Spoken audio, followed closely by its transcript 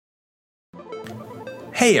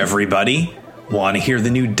Hey everybody, want to hear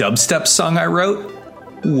the new dubstep song I wrote?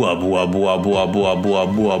 Wub wub wub wub wub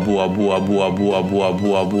wub wub wub wub wub wub wub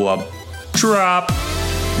wub wub. Drop.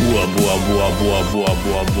 Wub wub wub wub wub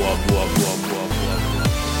wub wub wub wub wub.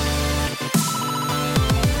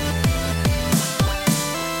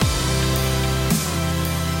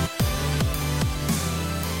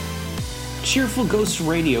 Cheerful Ghost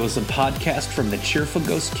Radio is a podcast from the Cheerful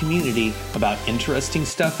Ghost community about interesting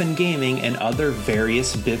stuff in gaming and other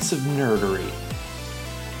various bits of nerdery.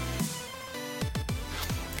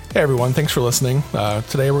 Hey everyone, thanks for listening.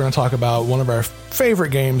 Today we're going to talk about one of our favorite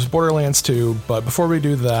games, Borderlands 2, but before we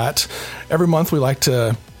do that, every month we like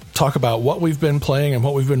to talk about what we've been playing and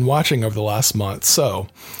what we've been watching over the last month. So,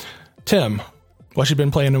 Tim, what you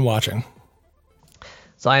been playing and watching?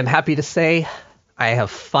 So I am happy to say I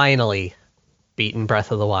have finally beaten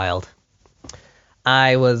Breath of the Wild.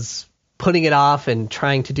 I was putting it off and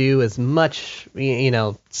trying to do as much,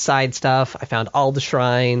 side stuff. I found all the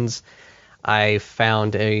shrines. I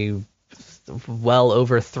found a well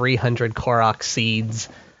over 300 Korok seeds.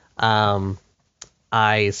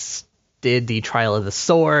 I did the Trial of the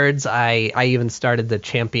Swords. I even started the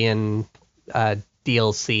Champion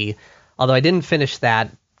DLC, although I didn't finish that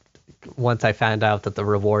once I found out that the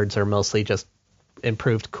rewards are mostly just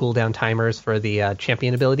improved cooldown timers for the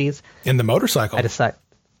champion abilities. In the motorcycle. I decided,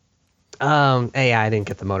 I didn't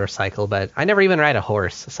get the motorcycle, but I never even ride a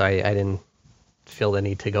horse, so I didn't feel the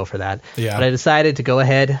need to go for that. Yeah. But I decided to go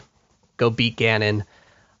ahead, go beat Ganon.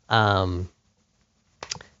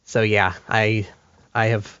 So yeah, I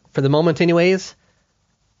have, for the moment anyways,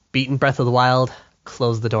 beaten Breath of the Wild,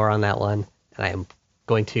 closed the door on that one, and I am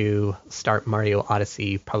going to start Mario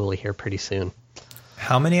Odyssey probably here pretty soon.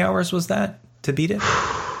 How many hours was that to beat it?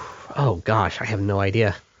 Oh gosh, I have no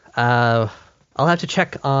idea. I'll have to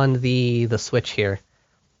check on the Switch here,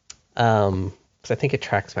 because I think it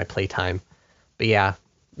tracks my playtime. But yeah,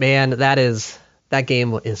 man, that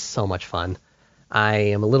game is so much fun. I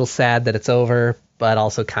am a little sad that it's over, but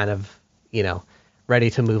also kind of,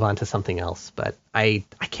 ready to move on to something else. But I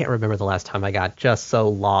can't remember the last time I got just so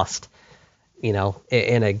lost, in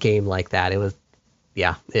a game like that. It was,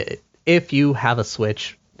 if you have a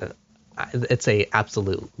Switch, it's a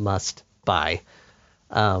absolute must buy.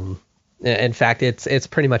 In fact, it's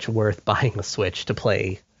pretty much worth buying a Switch to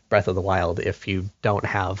play Breath of the Wild if you don't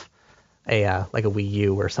have a Wii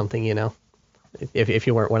U or something, if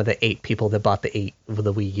you weren't one of the 8 people that bought the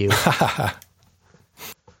Wii U.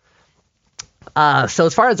 So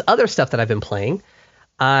as far as other stuff that I've been playing,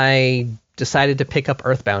 I decided to pick up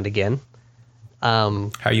Earthbound again.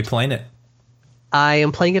 How are you playing it? I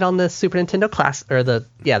am playing it on the Super Nintendo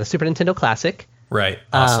the Super Nintendo Classic. Right.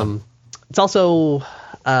 Awesome. It's also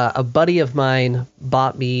a buddy of mine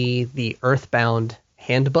bought me the Earthbound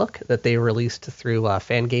handbook that they released through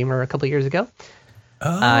Fangamer a couple years ago.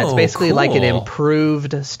 It's basically cool. like an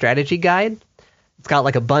improved strategy guide. It's got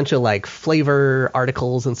like a bunch of like flavor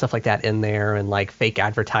articles and stuff like that in there, and like fake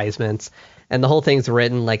advertisements, and the whole thing's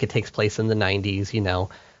written like it takes place in the 90s,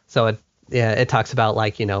 So it talks about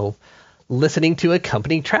like, listening to a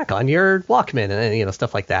company track on your Walkman and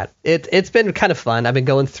stuff like that. It's been kind of fun. I've been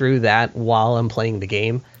going through that while I'm playing the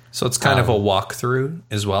game. So it's kind of a walkthrough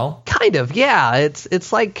as well? Kind of, yeah.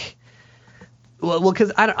 It's like, well,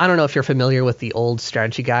 because I don't know if you're familiar with the old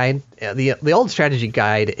strategy guide. The old strategy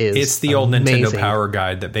guide is It's the old amazing. Nintendo Power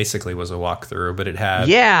Guide that basically was a walkthrough, but it had...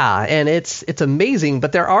 Yeah, and it's amazing,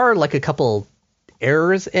 but there are like a couple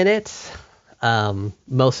errors in it.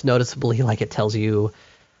 Most noticeably, like it tells you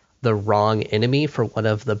the wrong enemy for one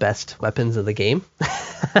of the best weapons of the game.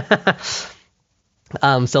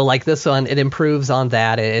 So like this one, it improves on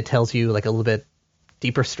that. It tells you like a little bit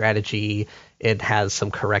deeper strategy. It has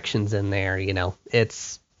some corrections in there,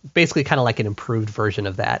 It's basically kind of like an improved version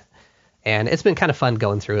of that. And it's been kind of fun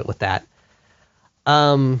going through it with that.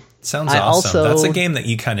 Sounds awesome. Also, that's a game that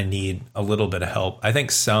you kind of need a little bit of help. I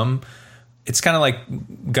think it's kind of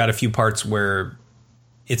like got a few parts where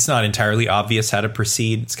it's not entirely obvious how to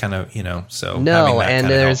proceed. It's kind of, so. No, and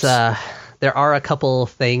there are a couple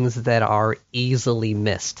things that are easily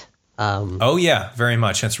missed. Oh yeah, very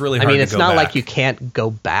much. It's really hard to go back. It's not like you can't go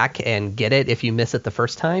back and get it if you miss it the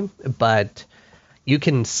first time, but you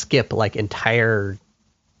can skip like entire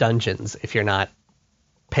dungeons if you're not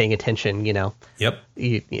paying attention, Yep.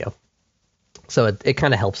 So it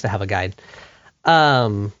kind of helps to have a guide.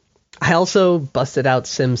 I also busted out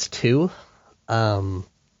Sims 2,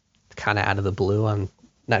 kind of out of the blue. I'm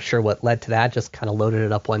not sure what led to that. Just kind of loaded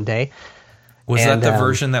it up one day. Was that the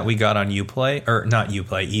version that we got on Uplay? Or not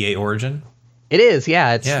Uplay, EA Origin? It is,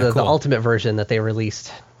 yeah. It's cool. the ultimate version that they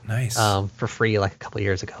released nice for free like a couple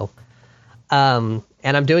years ago. And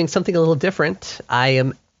I'm doing something a little different. I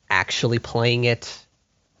am actually playing it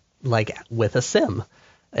like with a sim.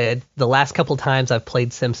 The last couple times I've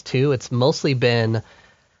played Sims 2, it's mostly been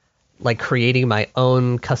like creating my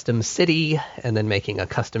own custom city and then making a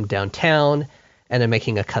custom downtown and then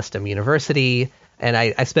making a custom university. And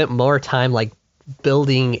I spent more time like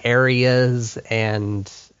building areas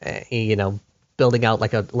and, building out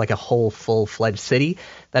like a whole full-fledged city.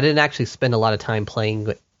 That I didn't actually spend a lot of time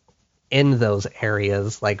playing in those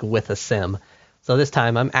areas like with a sim. So this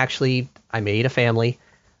time I made a family.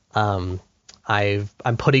 I'm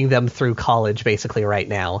putting them through college basically right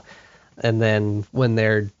now. And then when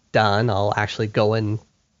they're done, I'll actually go and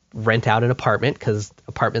rent out an apartment because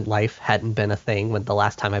apartment life hadn't been a thing when the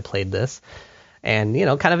last time I played this. And,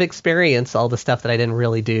 kind of experience all the stuff that I didn't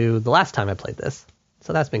really do the last time I played this.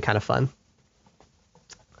 So that's been kind of fun.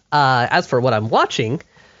 As for what I'm watching,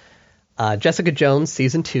 Jessica Jones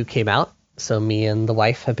Season 2 came out. So me and the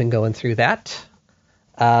wife have been going through that.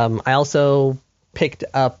 I also picked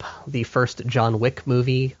up the first John Wick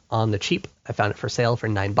movie on the cheap. I found it for sale for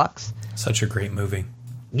 $9. Such a great movie.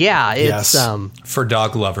 Yeah, it's for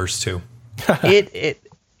dog lovers too.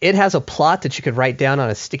 It has a plot that you could write down on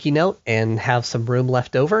a sticky note and have some room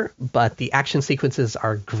left over, but the action sequences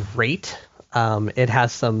are great. It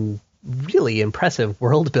has some really impressive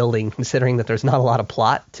world building, considering that there's not a lot of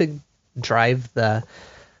plot to drive the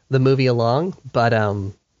movie along. But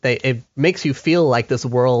it makes you feel like this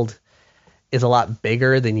world is a lot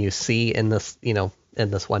bigger than you see in this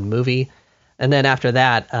one movie. And then after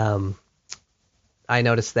that, I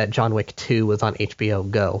noticed that John Wick 2 was on HBO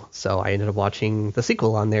Go, so I ended up watching the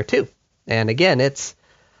sequel on there too. And again, it's,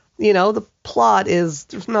 the plot is,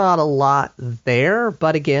 there's not a lot there,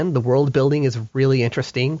 but again, the world building is really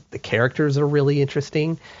interesting, the characters are really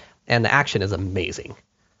interesting, and the action is amazing.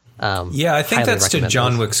 I think that's to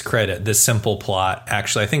John Wick's credit, the simple plot.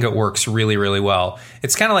 Actually, I think it works really, really well.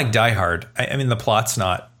 It's kind of like Die Hard. I mean, the plot's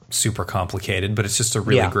not super complicated, but it's just a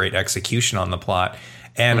really great execution on the plot.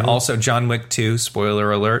 And also John Wick 2,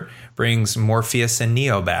 spoiler alert, brings Morpheus and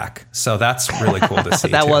Neo back. So that's really cool to see.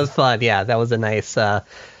 That was fun. Yeah, that was a nice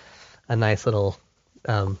little,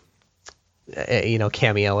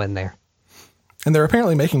 cameo in there. And they're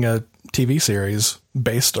apparently making a TV series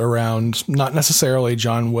based around not necessarily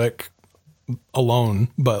John Wick alone,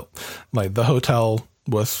 but like the hotel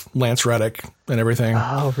with Lance Reddick and everything.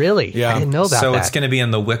 Oh, really? Yeah. I didn't know about that. So it's going to be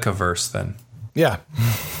in the Wickiverse then. Yeah.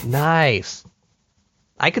 Nice.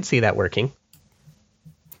 I could see that working.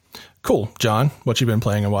 Cool. John, what you been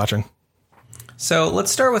playing and watching? So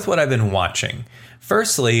let's start with what I've been watching.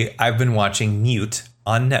 Firstly, I've been watching Mute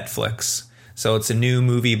on Netflix. So it's a new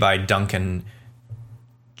movie by Duncan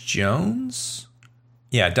Jones?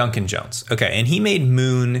 Yeah, Duncan Jones. Okay, and he made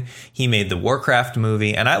Moon. He made the Warcraft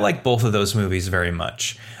movie, and I like both of those movies very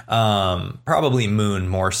much. Probably Moon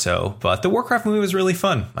more so, but the Warcraft movie was really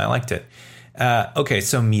fun. I liked it. Okay,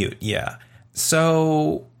 so Mute, yeah.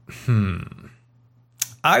 So,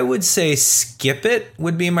 I would say skip it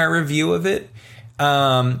would be my review of it,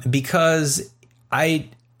 because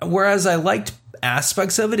whereas I liked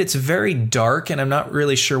aspects of it, it's very dark, and I'm not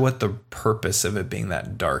really sure what the purpose of it being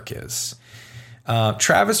that dark is.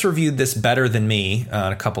 Travis reviewed this better than me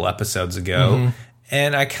a couple episodes ago,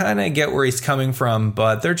 and I kind of get where he's coming from,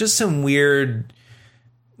 but there are just some weird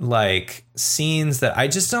like scenes that I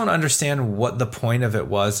just don't understand what the point of it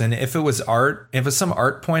was. And if it was art, if it was some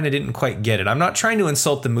art point, I didn't quite get it. I'm not trying to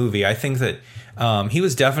insult the movie. I think that he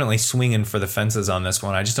was definitely swinging for the fences on this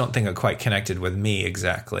one. I just don't think it quite connected with me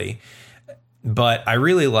exactly. But I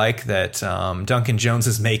really like that Duncan Jones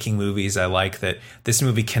is making movies. I like that this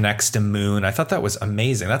movie connects to Moon. I thought that was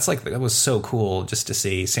amazing. That was so cool just to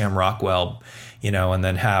see Sam Rockwell, and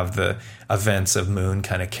then have the events of Moon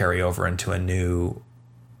kind of carry over into a new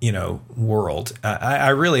world. I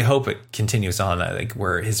really hope it continues on, like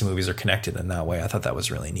where his movies are connected in that way. I thought that was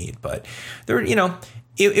really neat. But there,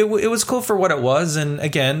 it was cool for what it was. And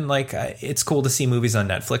again, like it's cool to see movies on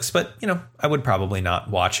Netflix, but I would probably not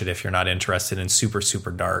watch it if you're not interested in super, super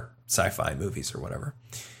dark sci-fi movies or whatever.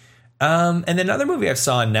 And another movie I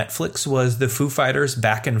saw on Netflix was the Foo Fighters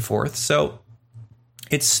Back and Forth. So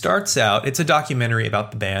it starts out, it's a documentary about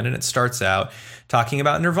the band, and it starts out talking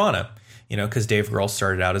about Nirvana. Because Dave Grohl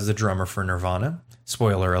started out as the drummer for Nirvana.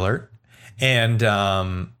 Spoiler alert. And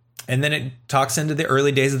then it talks into the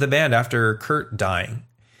early days of the band after Kurt dying.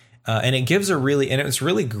 And it gives and it was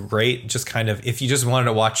really great, just kind of, if you just wanted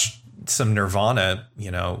to watch some Nirvana,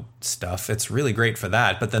 stuff, it's really great for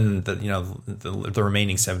that. But then the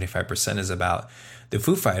remaining 75% is about the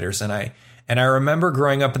Foo Fighters. And And I remember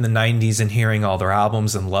growing up in the 90s and hearing all their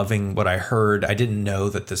albums and loving what I heard. I didn't know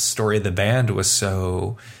that the story of the band was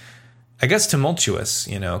so, I guess, tumultuous,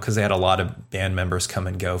 you know, because they had a lot of band members come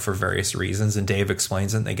and go for various reasons. And Dave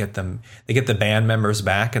explains it. And they get the band members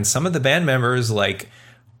back. And some of the band members like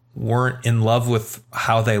weren't in love with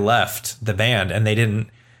how they left the band, and they didn't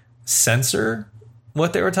censor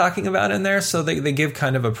what they were talking about in there. So they give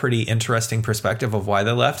kind of a pretty interesting perspective of why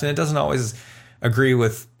they left. And it doesn't always agree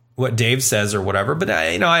with what Dave says or whatever, but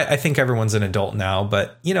I think everyone's an adult now,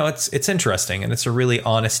 but you know, it's interesting, and it's a really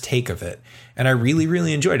honest take of it. And I really,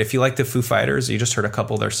 really enjoyed it. If you like the Foo Fighters, you just heard a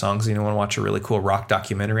couple of their songs, and you want to watch a really cool rock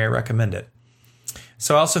documentary, I recommend it.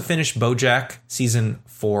 So I also finished BoJack season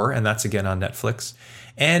 4, and that's again on Netflix.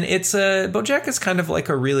 And BoJack is kind of like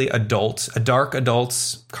a dark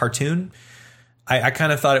adults cartoon. I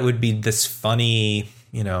kind of thought it would be this funny,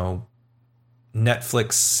 you know,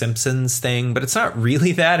 Netflix Simpsons thing, but it's not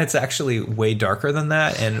really that. It's actually way darker than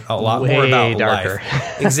that, and a lot more about darker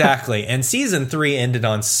life. Exactly. And season 3 ended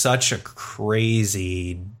on such a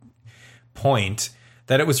crazy point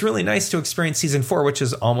that it was really nice to experience season 4, which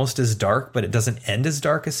is almost as dark, but it doesn't end as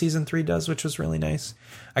dark as season 3 does, which was really nice.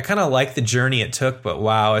 I kind of like the journey it took, but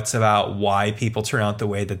wow, it's about why people turn out the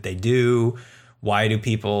way that they do. Why are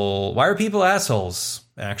people assholes?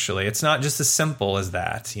 Actually, it's not just as simple as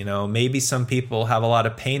that. You know, maybe some people have a lot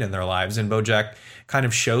of pain in their lives, and BoJack kind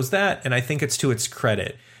of shows that. And I think it's to its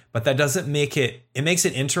credit, but that doesn't make it makes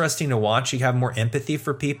it interesting to watch. You have more empathy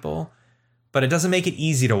for people, but it doesn't make it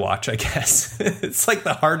easy to watch, I guess. It's like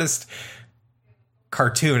the hardest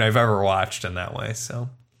cartoon I've ever watched in that way. So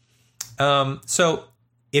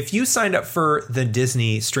if you signed up for the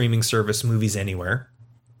Disney streaming service Movies Anywhere,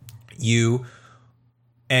 you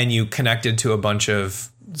connected to a bunch of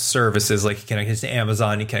services, like you connected to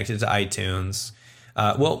Amazon, you connected to iTunes.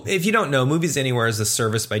 Well, if you don't know, Movies Anywhere is a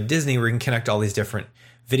service by Disney where you can connect all these different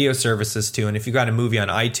video services to. And if you've got a movie on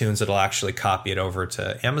iTunes, it'll actually copy it over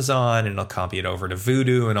to Amazon, and it'll copy it over to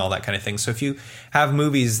Vudu and all that kind of thing. So if you have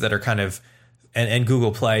movies that are kind of, and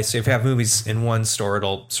Google Play, so if you have movies in one store,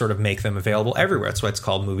 it'll sort of make them available everywhere. That's why it's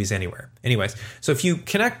called Movies Anywhere. Anyways, so if you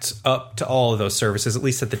connect up to all of those services, at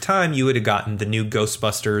least at the time, you would have gotten the new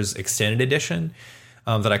Ghostbusters Extended Edition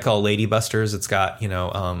that I call Lady Busters. It's got,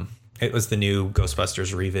 it was the new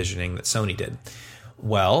Ghostbusters revisioning that Sony did.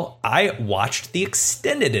 Well, I watched the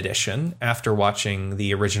Extended Edition after watching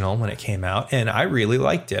the original when it came out, and I really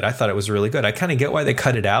liked it. I thought it was really good. I kind of get why they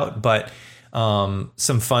cut it out, but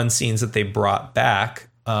some fun scenes that they brought back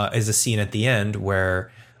is a scene at the end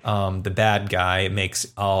where the bad guy makes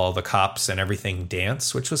all the cops and everything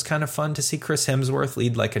dance, which was kind of fun to see Chris Hemsworth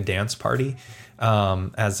lead like a dance party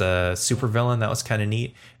as a supervillain. That was kind of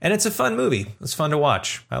neat. And it's a fun movie. It was fun to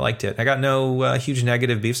watch. I liked it. I got no huge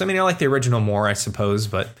negative beefs. I mean, I like the original more, I suppose,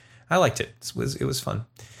 but I liked it. It was fun.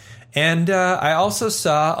 And I also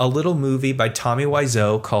saw a little movie by Tommy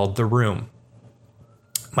Wiseau called The Room.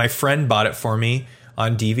 My friend bought it for me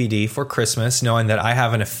on DVD for Christmas, knowing that I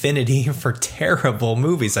have an affinity for terrible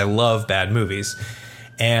movies. I love bad movies.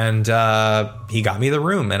 And he got me The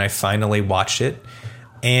Room, and I finally watched it.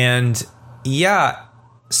 And yeah,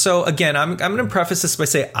 so again, I'm going to preface this by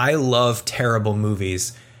saying I love terrible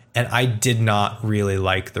movies, and I did not really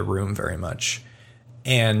like The Room very much.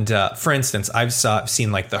 And for instance, I've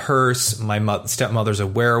seen like The Hearse, My Stepmother's a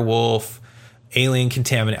Werewolf, Alien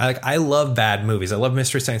Contaminant. I love bad movies. I love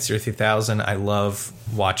Mystery Science Theater 3000. I love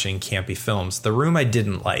watching campy films. The Room I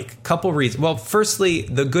didn't like. Couple reasons. Well, firstly,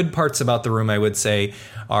 the good parts about The Room, I would say,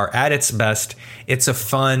 are at its best, it's a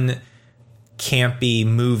fun, campy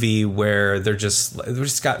movie where they're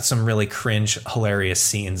just got some really cringe, hilarious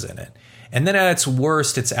scenes in it. And then at its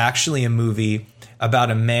worst, it's actually a movie about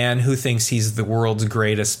a man who thinks he's the world's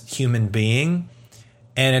greatest human being.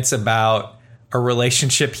 And it's about a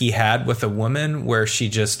relationship he had with a woman where she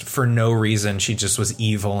just, for no reason, she just was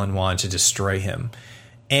evil and wanted to destroy him.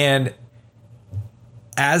 And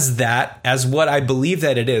as what I believe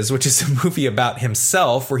that it is, which is a movie about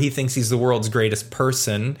himself where he thinks he's the world's greatest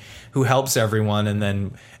person who helps everyone,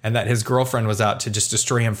 and that his girlfriend was out to just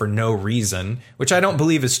destroy him for no reason, which I don't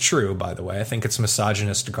believe is true, by the way. I think it's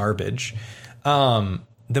misogynist garbage. The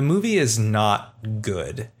movie is not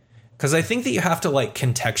good, because I think that you have to like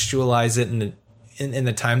contextualize it in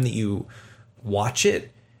the time that you watch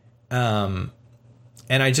it. And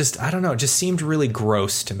I don't know, it just seemed really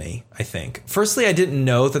gross to me, I think. Firstly, I didn't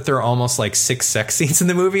know that there are almost like 6 sex scenes in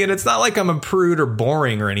the movie, and it's not like I'm a prude or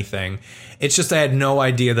boring or anything. It's just I had no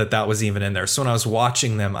idea that was even in there. So when I was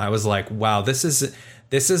watching them, I was like, wow, this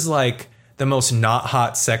is like the most not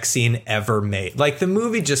hot sex scene ever made. Like the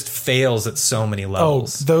movie just fails at so many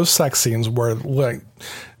levels. Oh, those sex scenes were like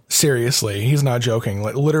Seriously, he's not joking.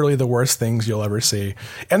 Like literally the worst things you'll ever see.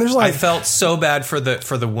 And there's like I felt so bad for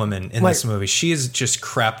the woman in this movie. She is just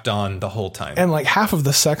crapped on the whole time. And like half of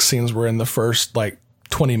the sex scenes were in the first like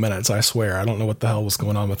 20 minutes, I swear. I don't know what the hell was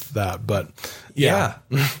going on with that, but yeah.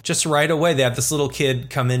 Just right away they have this little kid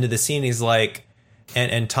come into the scene. He's like,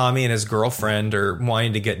 and Tommy and his girlfriend are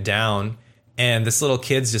wanting to get down, and this little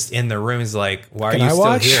kid's just in the room. He's like, why are you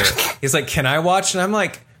still here? He's like, can I watch? And I'm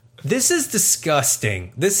like, this is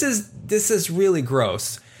disgusting. This is really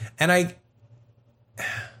gross. And I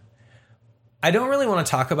don't really want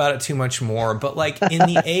to talk about it too much more, but like in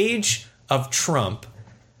the age of Trump,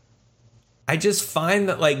 I just find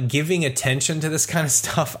that like giving attention to this kind of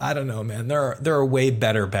stuff, I don't know, man. There are way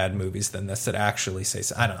better bad movies than this that actually say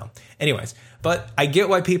so. I don't know. Anyways, but I get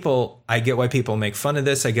why people make fun of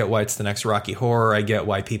this. I get why it's the next Rocky Horror. I get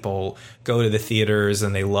why people go to the theaters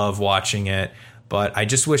and they love watching it. But I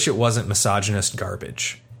just wish it wasn't misogynist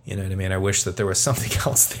garbage. You know what I mean? I wish that there was something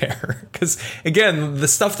else there. Because, again, the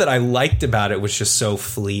stuff that I liked about it was just so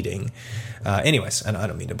fleeting. Anyways, and I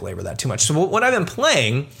don't mean to belabor that too much. So what I've been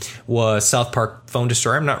playing was South Park Phone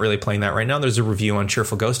Destroyer. I'm not really playing that right now. There's a review on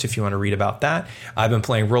Cheerful Ghost if you want to read about that. I've been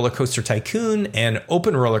playing Roller Coaster Tycoon and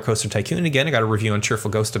Open Roller Coaster Tycoon. Again, I got a review on Cheerful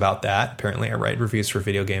Ghost about that. Apparently, I write reviews for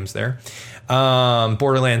video games there.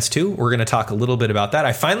 Borderlands 2, we're going to talk a little bit about that.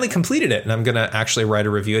 I finally completed it, and I'm going to actually write a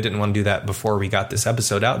review. I didn't want to do that before we got this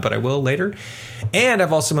episode out, but I will later. And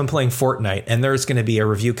I've also been playing Fortnite, and there's going to be a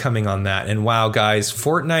review coming on that. And wow, guys,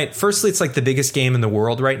 Fortnite, firstly, it's like the biggest game in the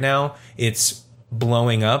world right now. It's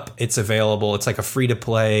blowing up. It's available. It's like a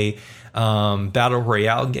free-to-play battle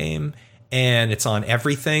royale game, and it's on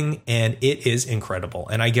everything, and it is incredible.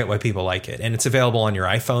 And I get why people like it. And it's available on your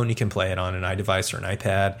iPhone. You can play it on an iDevice or an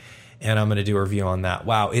iPad. And I'm going to do a review on that.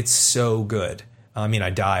 Wow, it's so good. I mean, I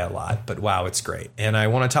die a lot, but wow, it's great. And I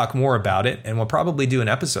want to talk more about it, and we'll probably do an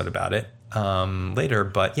episode about it later.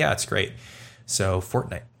 But yeah, it's great. So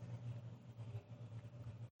Fortnite.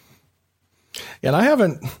 And I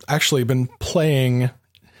haven't actually been playing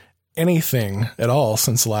anything at all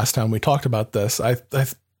since the last time we talked about this. I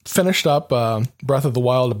finished up Breath of the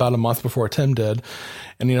Wild about a month before Tim did.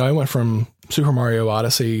 And, I went from Super Mario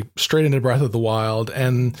Odyssey straight into Breath of the Wild.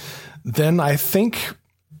 And then I think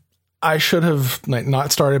I should have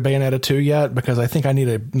not started Bayonetta 2 yet, because I think I need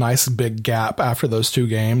a nice big gap after those two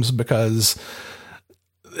games, because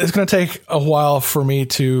it's going to take a while for me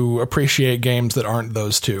to appreciate games that aren't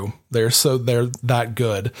those two. They're that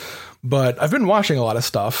good. But I've been watching a lot of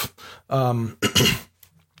stuff.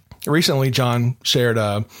 Recently, John shared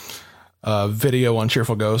a video on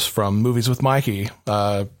Cheerful Ghost from Movies with Mikey,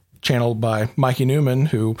 channeled by Mikey Newman,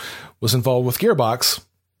 who was involved with Gearbox,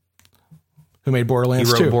 who made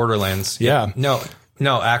Borderlands 2. He wrote Borderlands. Yeah.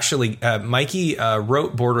 No, actually, Mikey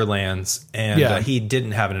wrote Borderlands, and he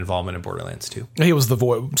didn't have an involvement in Borderlands 2. He was a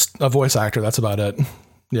voice actor. That's about it.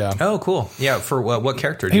 Yeah. Oh, cool. Yeah. For what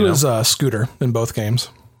character? He was Scooter in both games.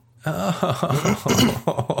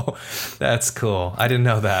 Oh, that's cool. I didn't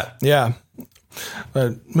know that. Yeah.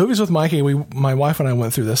 Movies with Mikey, my wife and I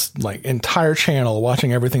went through this entire channel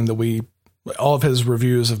watching everything all of his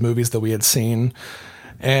reviews of movies that we had seen.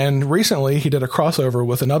 And recently he did a crossover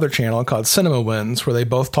with another channel called Cinema Wins, where they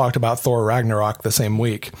both talked about Thor Ragnarok the same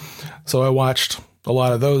week. So I watched a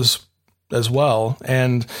lot of those as well.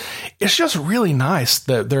 And it's just really nice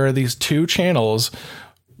that there are these two channels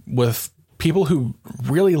with people who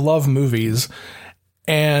really love movies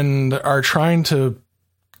and are trying to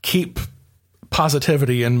keep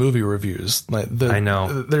positivity in movie reviews. I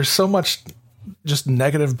know there's so much just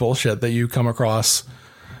negative bullshit that you come across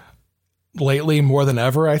lately more than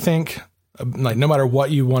ever. I think no matter what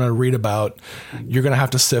you want to read about, you're going to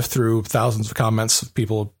have to sift through thousands of comments of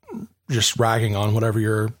people just ragging on whatever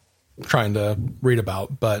you're trying to read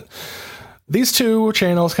about. But these two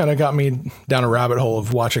channels kind of got me down a rabbit hole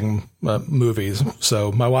of watching movies.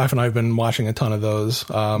 So my wife and I have been watching a ton of those.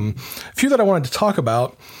 A few that I wanted to talk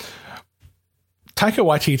about. Taika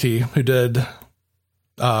Waititi, who did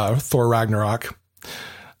Thor Ragnarok,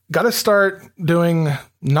 got to start doing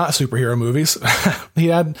not superhero movies. He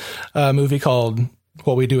had a movie called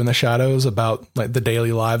What We Do in the Shadows about the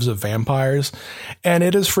daily lives of vampires. And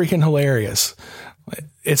it is freaking hilarious.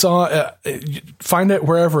 It's on. Find it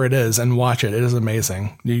wherever it is and watch it. It is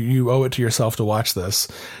amazing. You owe it to yourself to watch this.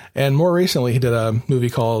 And more recently, he did a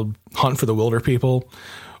movie called Hunt for the Wilder People,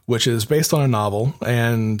 which is based on a novel,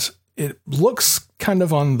 and it looks kind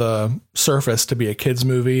of on the surface to be a kid's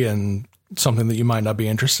movie and something that you might not be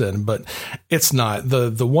interested in, but it's not.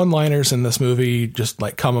 The one-liners in this movie just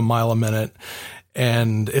come a mile a minute,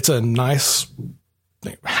 and it's a nice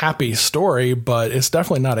happy story, but it's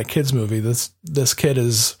definitely not a kid's movie. This kid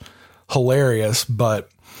is hilarious, but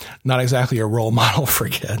not exactly a role model for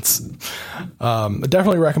kids. I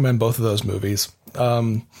definitely recommend both of those movies.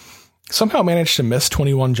 Somehow managed to miss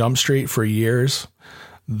 21 Jump Street for years,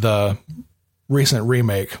 the recent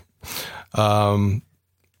remake.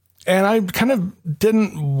 And I kind of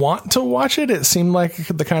didn't want to watch it. It seemed like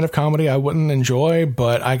the kind of comedy I wouldn't enjoy,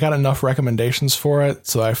 but I got enough recommendations for it.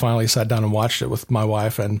 So I finally sat down and watched it with my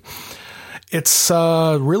wife, and it's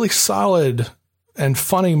a really solid and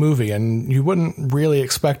funny movie. And you wouldn't really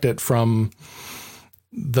expect it from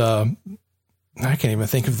I can't even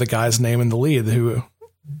think of the guy's name in the lead, who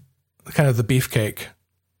kind of the beefcake.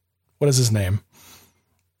 What is his name?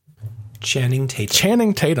 Channing Tatum.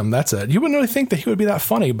 Channing Tatum, that's it. You wouldn't really think that he would be that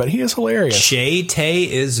funny, but he is hilarious. Tay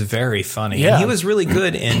is very funny. Yeah. And he was really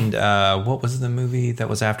good in, what was the movie that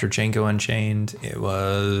was after Django Unchained? It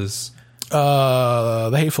was...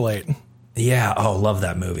 The Hateful Eight. Yeah, oh, love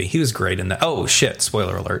that movie. He was great in that. Oh, shit,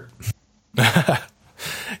 spoiler alert.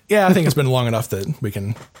 Yeah, I think it's been long enough that we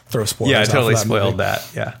can throw spoilers. Yeah, I totally that spoiled movie. that,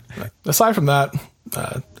 yeah. Aside from that,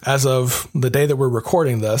 as of the day that we're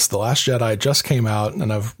recording this, The Last Jedi just came out,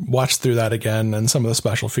 and I've watched through that again and some of the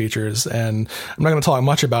special features. And I'm not going to talk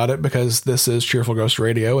much about it because this is Cheerful Ghost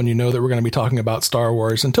Radio, and you know that we're going to be talking about Star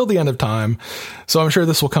Wars until the end of time. So I'm sure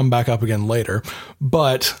this will come back up again later.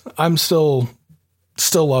 But I'm still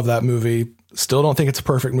love that movie. Still don't think it's a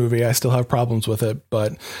perfect movie. I still have problems with it,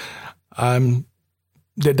 but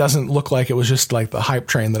it doesn't look like it was just like the hype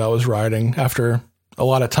train that I was riding. After a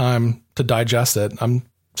lot of time to digest it, I'm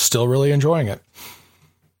still really enjoying it.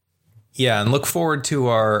 Yeah, and look forward to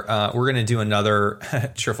our, we're going to do another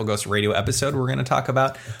Cheerful Ghost Radio episode. We're going to talk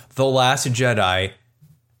about The Last Jedi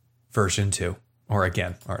version 2 or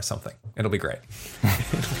again or something. It'll be great.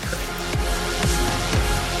 It'll be great.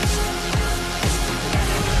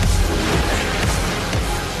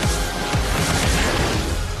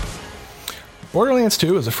 Borderlands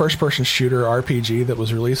 2 is a first-person shooter RPG that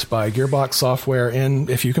was released by Gearbox Software in,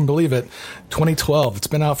 if you can believe it, 2012. It's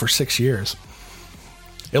been out for 6 years.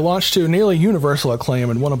 It launched to nearly universal acclaim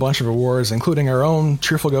and won a bunch of awards, including our own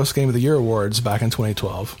Cheerful Ghost Game of the Year awards back in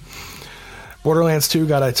 2012. Borderlands 2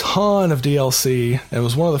 got a ton of DLC, and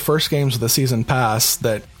was one of the first games with a Season Pass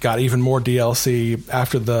that got even more DLC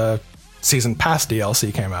after the Season Pass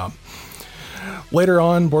DLC came out. Later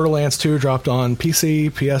on, Borderlands 2 dropped on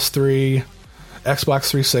PC, PS3, Xbox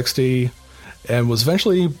 360, and was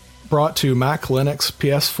eventually brought to Mac, Linux,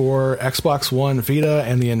 PS4, Xbox One, Vita,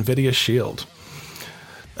 and the Nvidia Shield.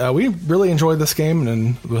 We really enjoyed this game,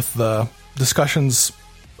 and with the discussions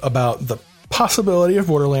about the possibility of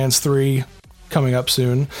Borderlands 3 coming up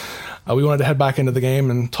soon, we wanted to head back into the game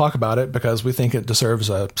and talk about it because we think it deserves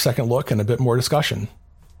a second look and a bit more discussion.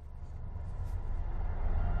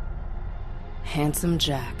 Handsome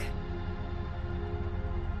Jack.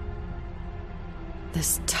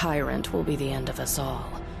 This tyrant will be the end of us all.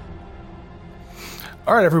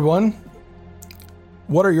 All right, everyone.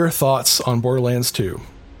 What are your thoughts on Borderlands 2?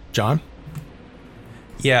 John?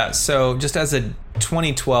 Yeah, so just as a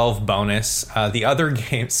 2012 bonus, the other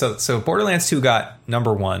game, so Borderlands 2 got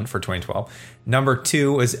number 1 for 2012. Number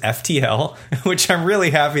 2 was FTL, which I'm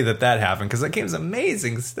really happy that happened because that game's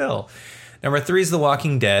amazing still. Number 3 is The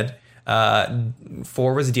Walking Dead.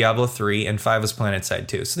 4 was Diablo 3, and 5 was PlanetSide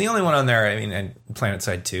 2. So the only one on there, I mean, and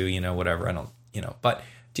PlanetSide 2, whatever, I don't, but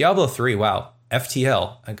Diablo 3, wow,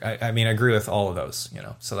 FTL, I mean, I agree with all of those,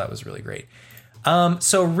 so that was really great.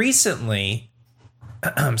 So recently,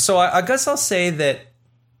 so I guess I'll say that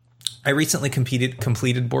I recently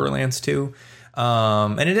completed Borderlands 2,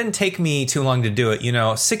 and it didn't take me too long to do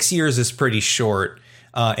it. 6 years is pretty short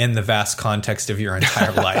in the vast context of your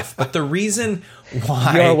entire life. But the reason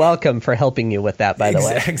why... You're welcome for helping you with that, by the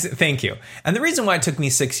way. Thank you. And the reason why it took me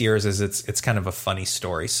 6 years is it's kind of a funny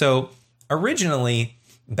story. So originally,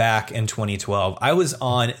 back in 2012, I was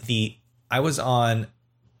on the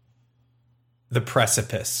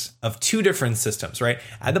precipice of 2 different systems, right?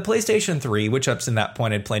 I had the PlayStation 3, which up to that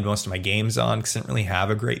point I'd played most of my games on because I didn't really have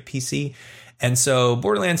a great PC. And so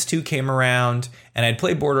Borderlands 2 came around, and I'd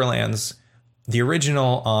played Borderlands, the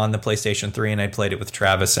original, on the PlayStation 3, and I played it with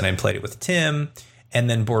Travis and I played it with Tim. And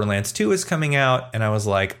then Borderlands 2 is coming out, and I was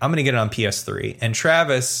like, I'm going to get it on PS3. And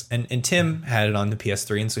Travis and Tim had it on the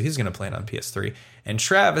PS3, and so he's going to play it on PS3. And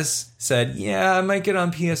Travis said, yeah, I might get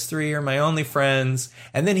on PS3 or my only friends.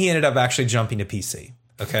 And then he ended up actually jumping to PC.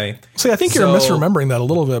 Okay. See, I think you're misremembering that a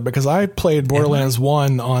little bit because I played Borderlands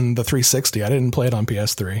 1 on the 360. I didn't play it on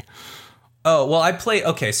PS3. Oh, well, I played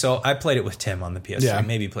it with Tim on the PS3. Yeah.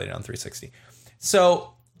 Maybe played it on 360.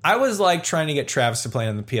 So I was like trying to get Travis to play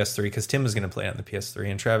on the PS3 because Tim was going to play on the PS3,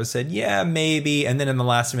 and Travis said, yeah, maybe. And then in the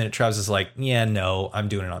last minute, Travis is like, yeah, no, I'm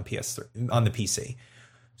doing it on PS3, on the PC.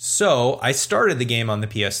 So I started the game on the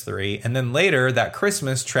PS3, and then later that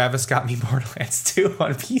Christmas, Travis got me Borderlands 2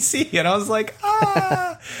 on PC, and I was like,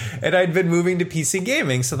 and I'd been moving to PC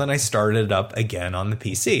gaming, so then I started it up again on the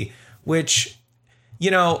PC, which, you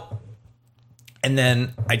know, and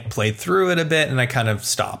then I played through it a bit, and I kind of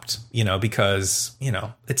stopped, you know, because, you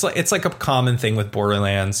know, it's like a common thing with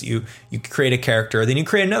Borderlands. You create a character, then you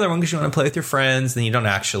create another one because you want to play with your friends, then you don't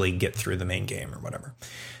actually get through the main game or whatever.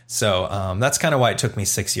 So that's kind of why it took me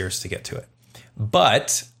 6 years to get to it.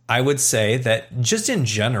 But I would say that just in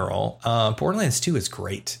general, Borderlands 2 is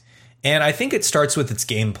great. And I think it starts with its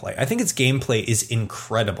gameplay. I think its gameplay is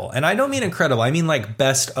incredible. And I don't mean incredible. I mean like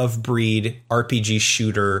best of breed RPG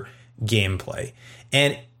shooter gameplay.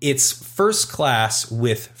 And it's first class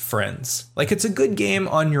with friends. Like, it's a good game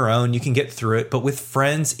on your own. You can get through it. But with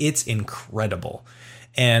friends, it's incredible.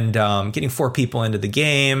 And getting 4 people into the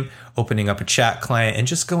game, opening up a chat client, and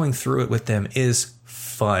just going through it with them is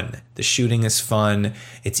fun. The shooting is fun.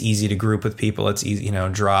 It's easy to group with people. It's easy, you know,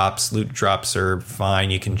 loot drops are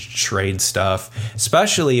fine. You can trade stuff,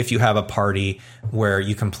 especially if you have a party where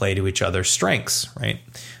you can play to each other's strengths, right?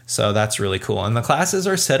 So that's really cool. And the classes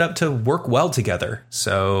are set up to work well together.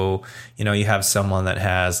 So, you know, you have someone that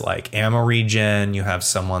has like ammo regen. You have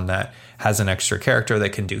someone that has an extra character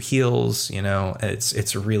that can do heals. You know,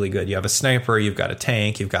 it's really good. You have a sniper, you've got a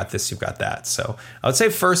tank, you've got this, you've got that. So I would say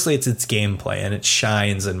firstly, it's its gameplay, and it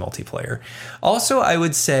shines in multiplayer. Also, I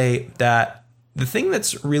would say that the thing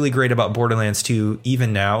that's really great about Borderlands 2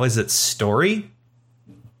 even now is its story.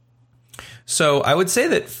 So I would say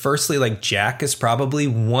that firstly, like, Jack is probably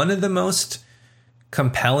one of the most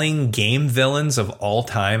compelling game villains of all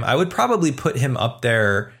time. I would probably put him up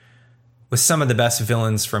there with some of the best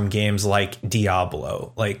villains from games like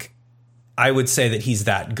Diablo. Like, I would say that he's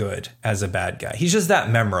that good as a bad guy. He's just that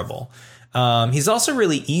memorable. He's also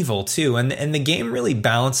really evil too. And the game really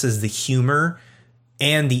balances the humor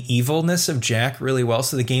and the evilness of Jack really well.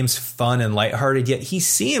 So the game's fun and lighthearted, yet he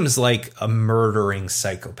seems like a murdering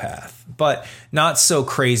psychopath, but not so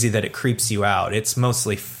crazy that it creeps you out. It's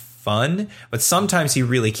mostly fun, but sometimes he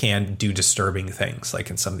really can do disturbing things, like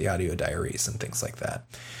in some of the audio diaries and things like that.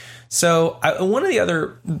 So one of the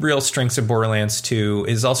other real strengths of Borderlands 2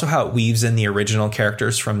 is also how it weaves in the original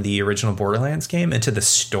characters from the original Borderlands game into the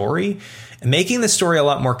story, and making the story a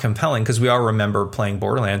lot more compelling, because we all remember playing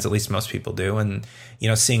Borderlands, at least most people do, and, you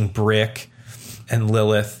know, seeing Brick and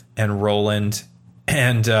Lilith and Roland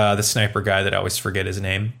and the sniper guy that I always forget his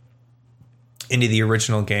name into the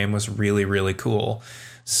original game was really, really cool.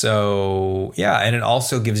 So yeah, and it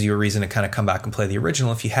also gives you a reason to kind of come back and play the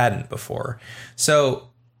original if you hadn't before. So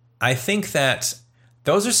I think that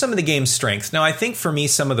those are some of the game's strengths. Now, I think for me,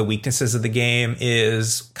 some of the weaknesses of the game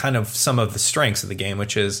is kind of some of the strengths of the game,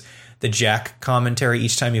 which is the Jack commentary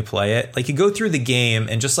each time you play it. Like, you go through the game,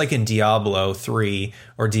 and just like in Diablo 3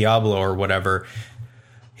 or Diablo or whatever,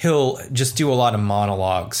 he'll just do a lot of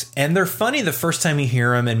monologues. And they're funny the first time you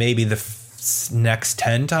hear him, and maybe the next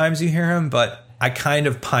 10 times you hear him, but I kind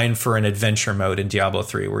of pine for an adventure mode in Diablo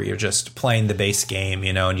 3 where you're just playing the base game,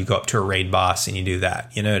 you know, and you go up to a raid boss and you do that.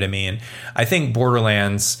 You know what I mean? I think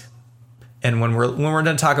Borderlands, and when we're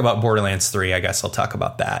done talking about Borderlands 3, I guess I'll talk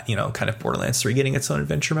about that, you know, kind of Borderlands 3 getting its own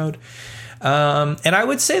adventure mode. And I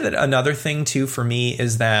would say that another thing, too, for me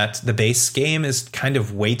is that the base game is kind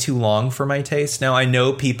of way too long for my taste. Now, I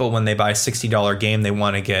know people, when they buy a $60 game, they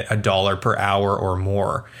want to get $1 per hour or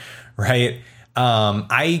more, right?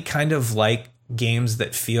 I kind of like games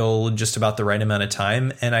that feel just about the right amount of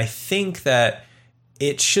time. And I think that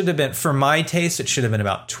it should have been, for my taste, it should have been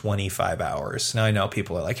about 25 hours. Now, I know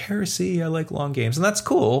people are like, heresy, I like long games. And that's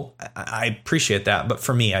cool. I appreciate that. But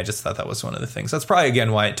for me, I just thought that was one of the things. That's probably,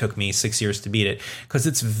 again, why it took me 6 years to beat it, because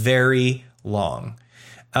it's very long.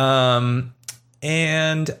 And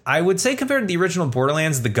I would say compared to the original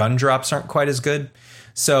Borderlands, the gun drops aren't quite as good.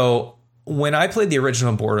 So when I played the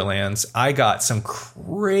original Borderlands, I got some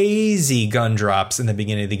crazy gun drops in the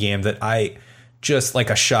beginning of the game that I just,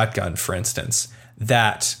 like a shotgun, for instance,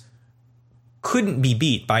 that couldn't be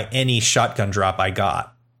beat by any shotgun drop I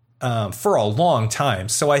got for a long time.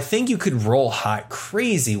 So I think you could roll high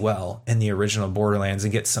crazy well in the original Borderlands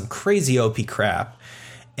and get some crazy OP crap.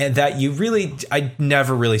 And that I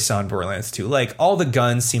never really saw in Borderlands 2. Like, all the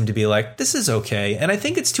guns seem to be like, this is okay. And I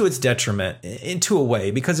think it's to its detriment into a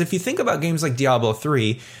way, because if you think about games like Diablo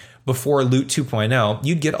 3 before Loot 2.0,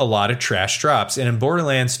 you'd get a lot of trash drops. And in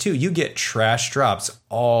Borderlands 2, you get trash drops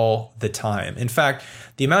all the time. In fact,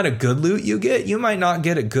 the amount of good loot you get, you might not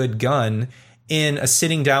get a good gun in a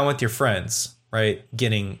sitting down with your friends, right?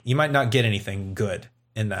 You might not get anything good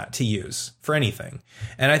in that to use for anything.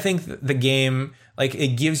 And I think the game, like,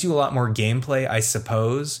 it gives you a lot more gameplay, I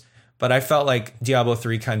suppose, but I felt like Diablo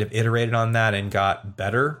 3 kind of iterated on that and got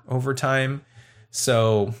better over time.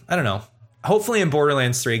 So I don't know. Hopefully in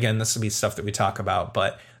Borderlands 3, again, this will be stuff that we talk about,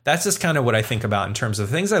 but that's just kind of what I think about in terms of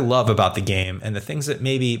the things I love about the game and the things that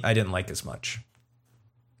maybe I didn't like as much.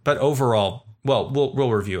 But overall, well,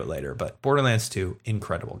 we'll review it later, but Borderlands 2,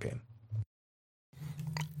 incredible game.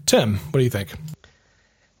 Tim, what do you think?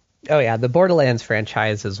 Oh yeah, the Borderlands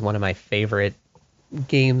franchise is one of my favorite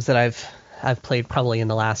games that I've played probably in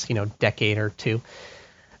the last, decade or two.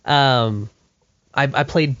 I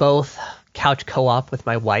played both couch co-op with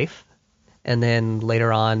my wife, and then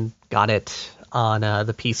later on got it on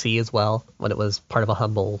the PC as well when it was part of a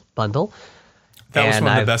Humble bundle. That was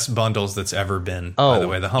one of the best bundles that's ever been, by the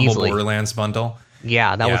way, the Humble easily. Borderlands bundle.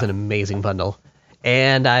 Yeah, that was an amazing bundle.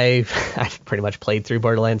 And I pretty much played through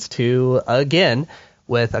Borderlands 2 again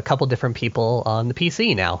with a couple different people on the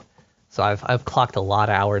PC now. So I've clocked a lot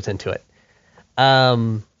of hours into it.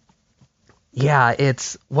 Yeah,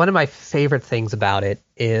 it's one of my favorite things about it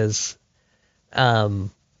is that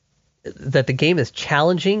the game is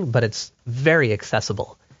challenging, but it's very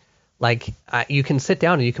accessible. Like, you can sit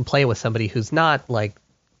down and you can play with somebody who's not, like,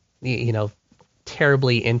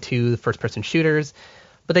 terribly into first-person shooters,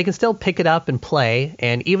 but they can still pick it up and play.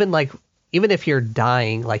 And even if you're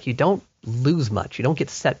dying, like, you don't lose much. You don't get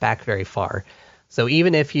set back very far. So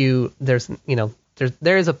even if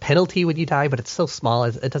there is a penalty when you die, but it's so small,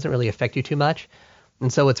 it doesn't really affect you too much.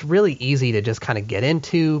 And so it's really easy to just kind of get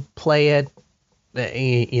into, play it.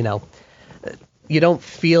 You don't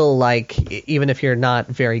feel like, even if you're not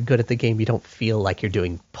very good at the game, you don't feel like you're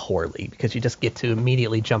doing poorly because you just get to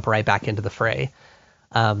immediately jump right back into the fray.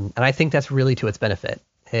 And I think that's really to its benefit.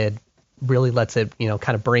 It really lets it, kind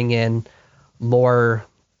of bring in more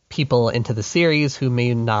people into the series who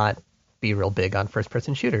may not be real big on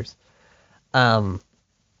first-person shooters.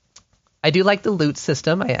 I do like the loot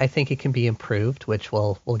system. I think it can be improved, which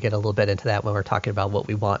we'll get a little bit into that when we're talking about what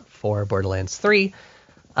we want for Borderlands 3.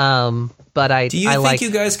 But do you think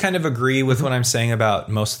you guys kind of agree with what I'm saying about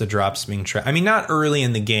most of the drops being trash? I mean, not early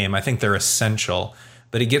in the game. I think they're essential,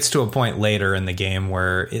 but it gets to a point later in the game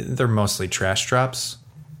where they're mostly trash drops.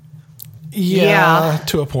 Yeah,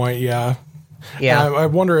 to a point. Yeah. Yeah. I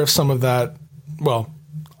wonder if some of that, well,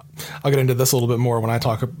 I'll get into this a little bit more when I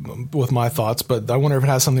talk with my thoughts, but I wonder if it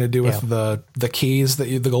has something to do with the keys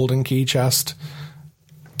the golden key chest.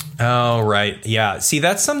 Oh, right. Yeah. See,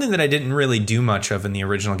 that's something that I didn't really do much of in the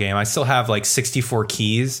original game. I still have like 64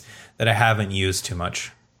 keys that I haven't used too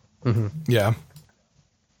much. Mm-hmm. Yeah.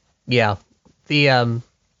 Yeah.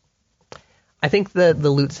 I think the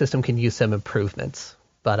loot system can use some improvements,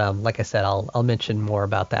 but like I said, I'll mention more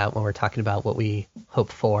about that when we're talking about what we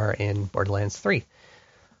hope for in Borderlands 3.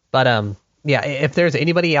 But yeah, if there's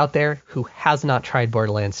anybody out there who has not tried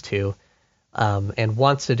Borderlands 2 and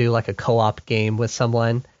wants to do like a co-op game with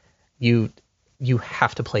someone, you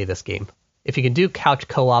have to play this game. If you can do couch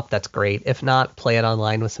co-op, that's great. If not, play it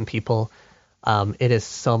online with some people. It is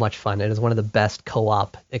so much fun. It is one of the best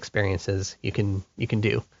co-op experiences you can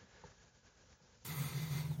do.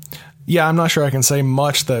 Yeah, I'm not sure I can say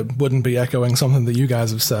much that wouldn't be echoing something that you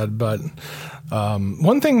guys have said, but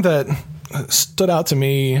one thing that stood out to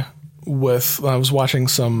me when I was watching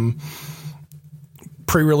some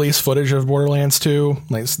pre-release footage of Borderlands 2,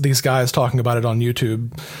 like these guys talking about it on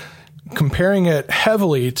YouTube, comparing it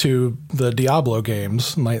heavily to the Diablo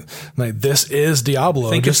games. Like this is Diablo.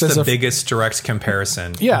 I think it's the biggest direct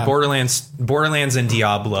comparison. Yeah. Borderlands and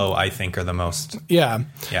Diablo, I think, are the most. Yeah.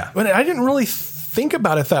 Yeah. But I didn't really think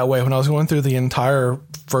about it that way when I was going through the entire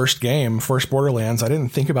first Borderlands. I didn't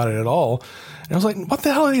think about it at all. And I was like, what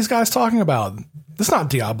the hell are these guys talking about? This is not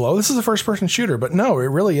Diablo. This is a first-person shooter. But no, it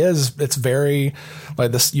really is. It's very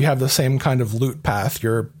like this. You have the same kind of loot path.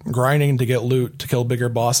 You're grinding to get loot, to kill bigger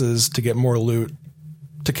bosses, to get more loot,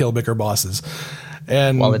 to kill bigger bosses.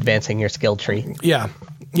 And while advancing your skill tree. Yeah.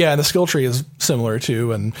 Yeah, and the skill tree is similar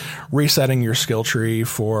too, and resetting your skill tree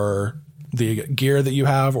for the gear that you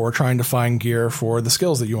have or trying to find gear for the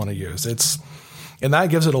skills that you want to use. And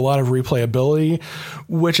that gives it a lot of replayability,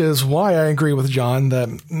 which is why I agree with John that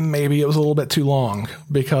maybe it was a little bit too long,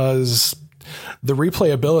 because the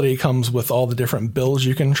replayability comes with all the different builds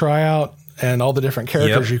you can try out and all the different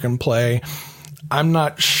characters you can play. I'm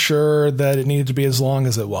not sure that it needed to be as long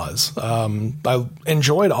as it was. I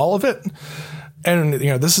enjoyed all of it. And,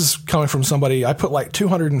 this is coming from somebody, I put like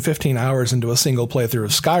 215 hours into a single playthrough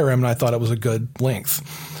of Skyrim, and I thought it was a good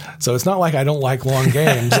length. So it's not like I don't like long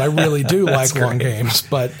games. I really do like long games,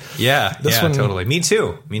 but this one, totally. Me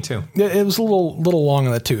too. It was a little long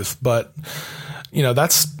in the tooth, but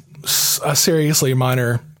that's a seriously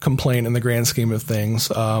minor complaint in the grand scheme of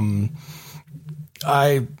things.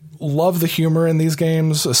 I love the humor in these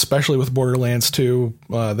games, especially with Borderlands 2.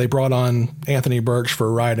 They brought on Anthony Birch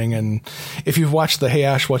for writing, and if you've watched the Hey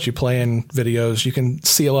Ash, What You Playin' videos, you can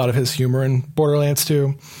see a lot of his humor in Borderlands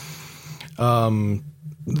 2.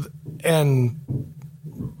 And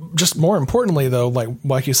just more importantly, though,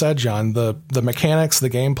 like you said, John, the mechanics,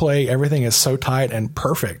 the gameplay, everything is so tight and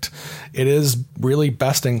perfect. It is really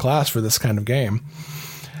best in class for this kind of game.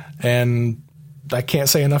 And I can't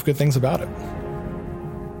say enough good things about it.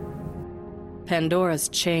 Pandora's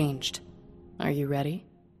changed. Are you ready?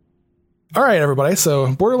 All right, everybody.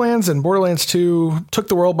 So Borderlands and Borderlands 2 took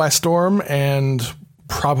the world by storm and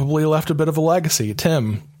probably left a bit of a legacy.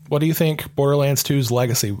 Tim, what do you think Borderlands 2's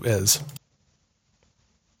legacy is?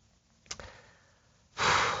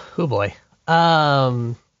 Oh boy.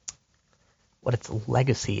 What its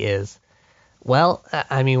legacy is. Well,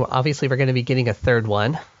 I mean, obviously we're going to be getting a third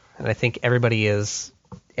one, and I think everybody is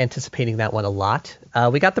anticipating that one a lot.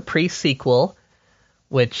 We got the pre-sequel,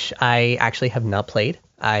 which I actually have not played.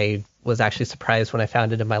 I was actually surprised when I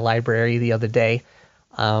found it in my library the other day.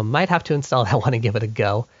 Might have to install that one and give it a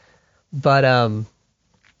go. But,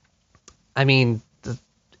 I mean,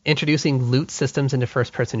 introducing loot systems into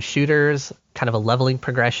first-person shooters, kind of a leveling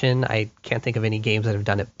progression. I can't think of any games that have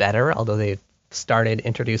done it better, although they started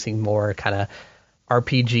introducing more kind of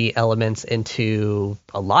RPG elements into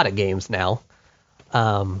a lot of games now.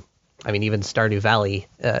 I mean, even Stardew Valley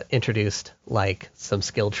introduced like some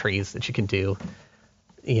skill trees that you can do.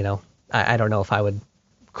 I don't know if I would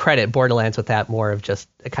credit Borderlands with that, more of just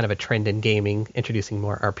a kind of a trend in gaming, introducing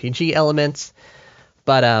more RPG elements.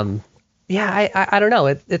 But yeah, I don't know.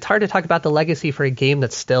 It's hard to talk about the legacy for a game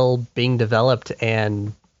that's still being developed,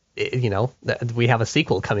 and we have a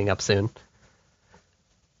sequel coming up soon.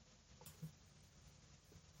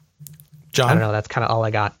 John? I don't know. That's kind of all I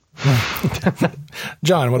got.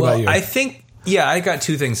 John, what about you? I think, I got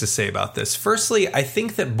two things to say about this. Firstly, I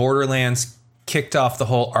think that Borderlands kicked off the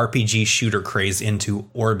whole RPG shooter craze into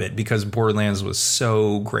orbit because Borderlands was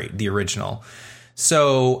so great, the original.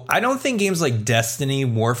 So I don't think games like Destiny,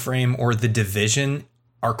 Warframe, or The Division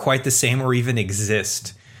are quite the same or even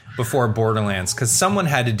exist before Borderlands, because someone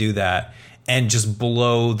had to do that and just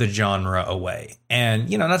blow the genre away. And,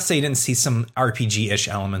 not to say you didn't see some RPG-ish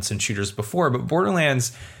elements in shooters before, but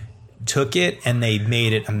Borderlands took it and they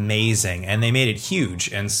made it amazing and they made it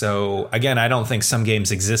huge. And so, again, I don't think some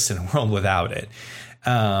games exist in a world without it.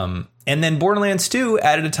 And then Borderlands 2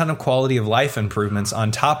 added a ton of quality of life improvements on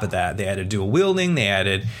top of that. They added dual wielding, they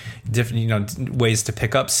added different, ways to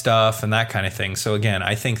pick up stuff and that kind of thing. So again,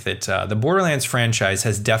 I think that the Borderlands franchise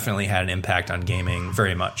has definitely had an impact on gaming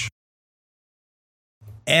very much.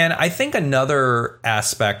 And I think another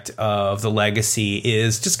aspect of the legacy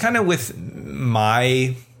is just kind of with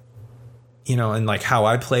my, and like how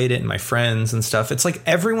I played it and my friends and stuff. It's like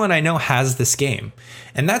everyone I know has this game.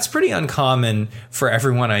 And that's pretty uncommon for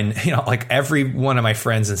everyone like every one of my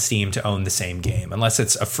friends in Steam to own the same game, unless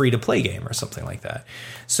it's a free to play game or something like that.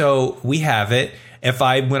 So we have it. If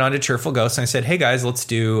I went on to Cheerful Ghost and I said, hey guys, let's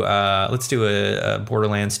do a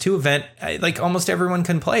Borderlands 2 event, like almost everyone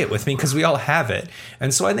can play it with me because we all have it.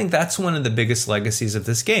 And so I think that's one of the biggest legacies of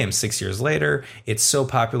this game. 6 years later, it's so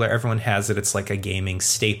popular. Everyone has it. It's like a gaming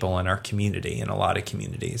staple in our community, in a lot of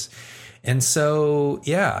communities. And so,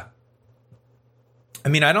 yeah. I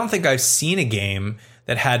mean, I don't think I've seen a game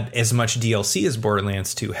that had as much DLC as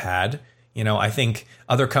Borderlands 2 had. I think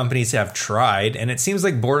other companies have tried, and it seems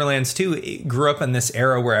like Borderlands 2 grew up in this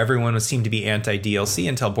era where everyone seemed to be anti-DLC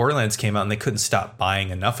until Borderlands came out and they couldn't stop buying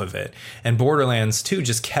enough of it. And Borderlands 2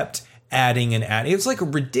 just kept adding and adding. It was like a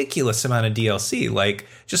ridiculous amount of DLC, like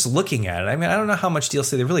just looking at it. I mean, I don't know how much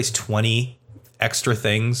DLC they released, 20 extra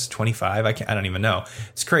things, 25. I don't even know.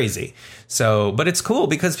 It's crazy. So, but it's cool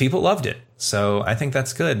because people loved it. So I think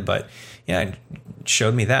that's good. But yeah, it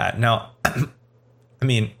showed me that. Now, I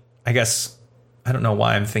mean, I guess I don't know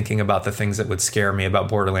why I'm thinking about the things that would scare me about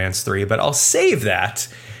Borderlands 3, but I'll save that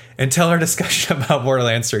until our discussion about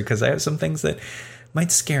Borderlands 3, because I have some things that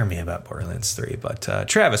might scare me about Borderlands 3. But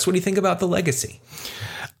Travis, what do you think about the legacy?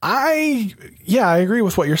 I agree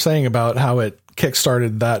with what you're saying about how it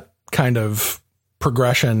kickstarted that kind of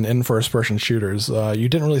progression in first-person shooters. You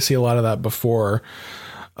didn't really see a lot of that before.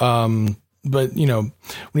 But, when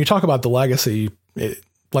you talk about the legacy,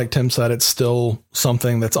 like Tim said, it's still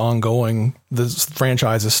something that's ongoing. This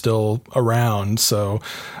franchise is still around. So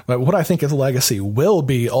but what I think its legacy will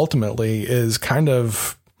be ultimately is kind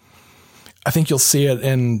of I think you'll see it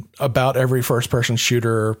in about every first-person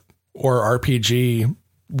shooter or RPG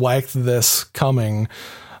like this coming,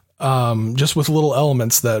 just with little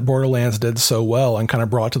elements that Borderlands did so well and kind of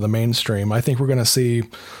brought to the mainstream. I think we're going to see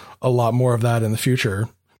a lot more of that in the future.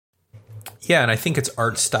 Yeah, and I think its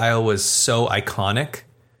art style was so iconic.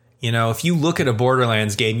 You know, if you look at a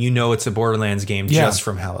Borderlands game, you know it's a Borderlands game just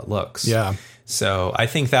from how it looks. Yeah. So I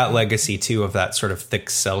think that legacy, too, of that sort of thick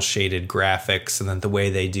cel-shaded graphics and then the way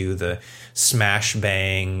they do the smash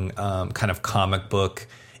bang kind of comic book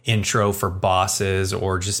intro for bosses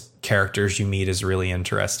or just characters you meet is really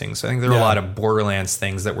interesting. So I think there are a lot of Borderlands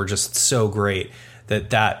things that were just so great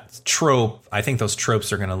that trope, I think those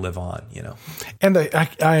tropes are going to live on, you know. And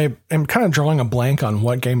I am kind of drawing a blank on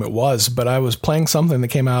what game it was, but I was playing something that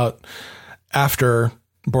came out after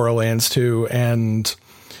Borderlands 2, and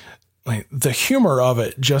like the humor of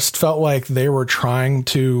it just felt like they were trying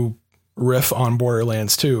to riff on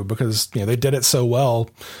Borderlands 2 because, you know, they did it so well.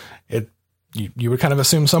 You would kind of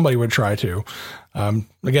assume somebody would try to.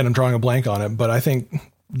 Again, I'm drawing a blank on it, but I think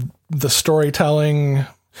the storytelling, you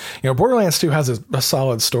know, Borderlands 2 has a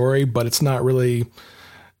solid story, but it's not really,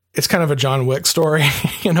 it's kind of a John Wick story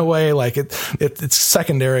in a way. Like it's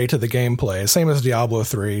secondary to the gameplay, same as Diablo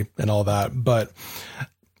 3 and all that. But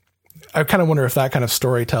I kind of wonder if that kind of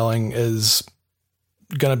storytelling is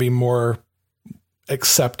going to be more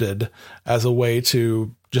accepted as a way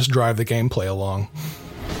to just drive the gameplay along.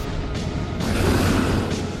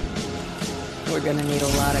 We're gonna need a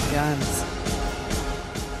lot of guns.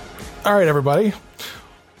 All right, everybody.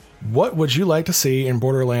 What would you like to see in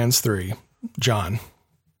Borderlands 3? John.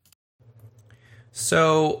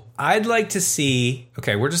 So I'd like to see,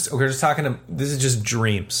 okay, we're just talking, this is just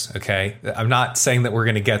dreams, okay? I'm not saying that we're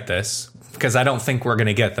going to get this because I don't think we're going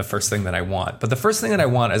to get the first thing that I want. But the first thing that I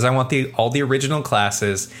want is I want all the original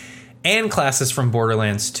classes and classes from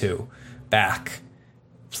Borderlands 2 back.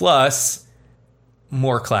 Plus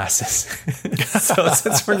more classes. So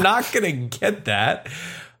since we're not going to get that,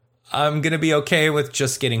 I'm going to be okay with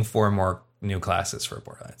just getting 4 more new classes for a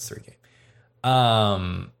Borderlands 3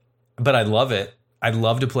 game. But I love it. I'd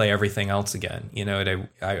love to play everything else again. You know,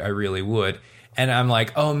 I really would. And I'm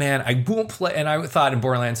like, oh man, I won't play. And I thought in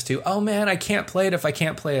Borderlands 2, oh man, I can't play it if I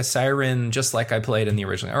can't play a Siren just like I played in the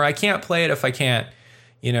original. Or I can't play it if I can't,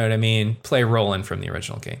 you know what I mean, play Roland from the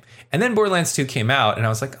original game. And then Borderlands 2 came out, and I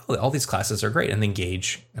was like, oh, all these classes are great. And then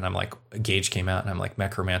Gage, and I'm like, Gage came out, and I'm like,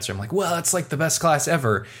 Mechromancer. I'm like, well, it's like the best class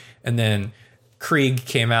ever. And then Krieg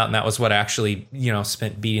came out, and that was what I actually, you know,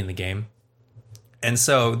 spent beating the game. And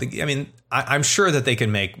so, I'm sure that they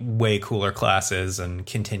can make way cooler classes and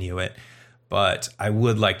continue it, but I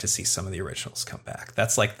would like to see some of the originals come back.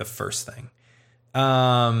 That's like the first thing.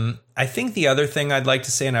 I think the other thing I'd like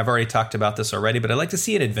to say, and I've already talked about this already, but I'd like to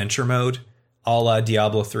see an adventure mode a la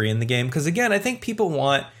Diablo 3 in the game. Because again, I think people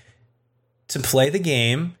want to play the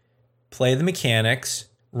game, play the mechanics,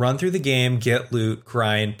 run through the game, get loot,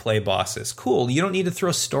 grind, play bosses. Cool. You don't need to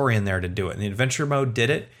throw story in there to do it. And the adventure mode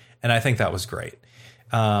did it. And I think that was great.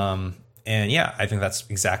 And yeah, I think that's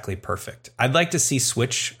exactly perfect. I'd like to see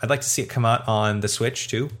Switch. I'd like to see it come out on the Switch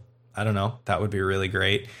too. I don't know. That would be really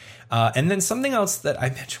great. And then something else that I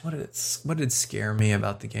mentioned, what did scare me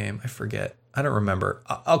about the game? I forget. I don't remember.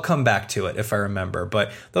 I'll come back to it if I remember.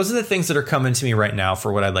 But those are the things that are coming to me right now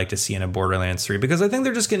for what I'd like to see in a Borderlands 3, because I think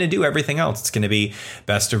they're just going to do everything else. It's going to be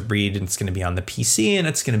best of breed, and it's going to be on the PC, and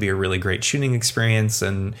it's going to be a really great shooting experience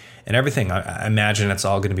and everything. I imagine it's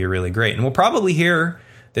all going to be really great. And we'll probably hear,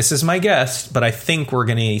 this is my guess, but I think we're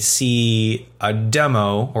going to see a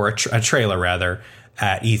demo or a trailer rather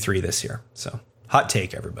at E3 this year. So hot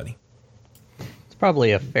take, everybody. It's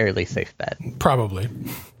probably a fairly safe bet. Probably.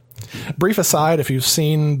 Brief aside, if you've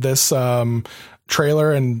seen this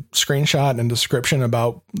trailer and screenshot and description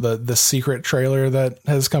about the secret trailer that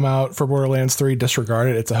has come out for Borderlands 3, disregard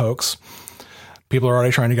it. It's a hoax. People are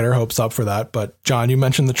already trying to get our hopes up for that. But John, you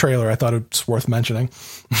mentioned the trailer. I thought it's worth mentioning.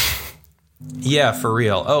 Yeah, for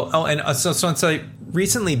real. Oh, and so I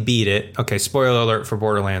recently beat it. Okay, spoiler alert for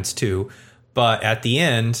Borderlands 2. But at the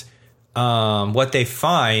end, what they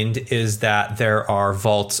find is that there are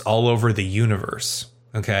vaults all over the universe.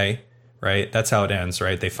 Okay, right? That's how it ends,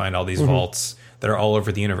 right? They find all these vaults that are all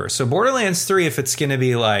over the universe. So Borderlands 3, if it's going to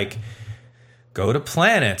be like, go to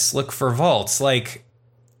planets, look for vaults, like,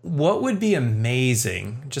 what would be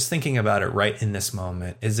amazing, just thinking about it right in this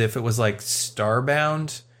moment, is if it was like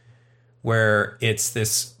Starbound, where it's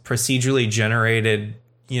this procedurally generated,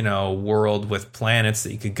 you know, world with planets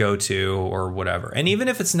that you could go to or whatever. And even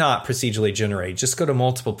if it's not procedurally generated, just go to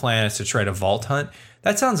multiple planets to try to vault hunt.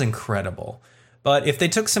 That sounds incredible. But if they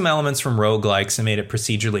took some elements from roguelikes and made it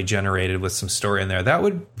procedurally generated with some story in there, that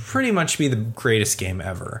would pretty much be the greatest game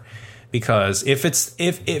ever. Because if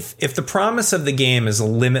the promise of the game is a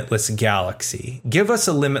limitless galaxy, give us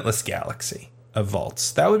a limitless galaxy of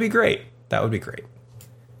vaults. That would be great. That would be great.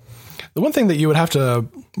 The one thing that you would have to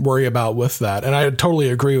worry about with that, and I totally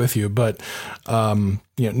agree with you, but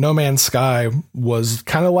No Man's Sky was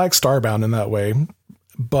kind of like Starbound in that way,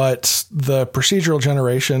 but the procedural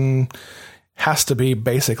generation has to be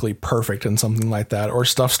basically perfect in something like that, or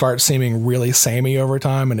stuff starts seeming really samey over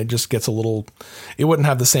time, and it just gets it wouldn't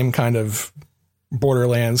have the same kind of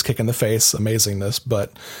Borderlands kick in the face amazingness.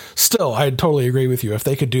 But still, I totally agree with you. If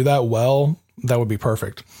they could do that well, that would be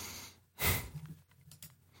perfect.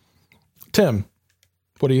 Tim,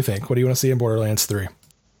 what do you think? What do you want to see in Borderlands 3?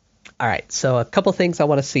 All right, so a couple things I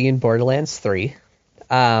want to see in Borderlands 3.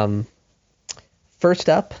 First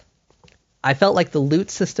up, I felt like the loot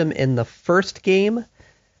system in the first game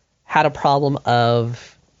had a problem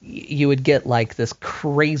of you would get like this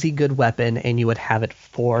crazy good weapon and you would have it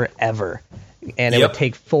forever. And it would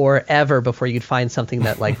take forever before you'd find something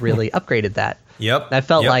that like really upgraded that. Yep. And I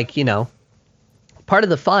felt like, part of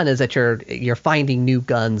the fun is that you're finding new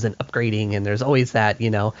guns and upgrading, and there's always that,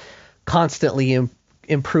 constantly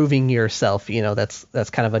improving yourself, that's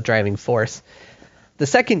kind of a driving force. The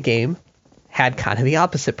second game had kind of the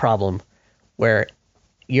opposite problem, where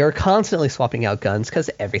you're constantly swapping out guns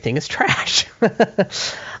because everything is trash.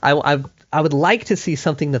 I would like to see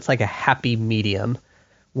something that's like a happy medium,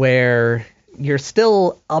 where you're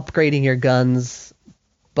still upgrading your guns,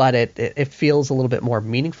 but it feels a little bit more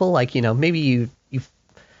meaningful. Like, maybe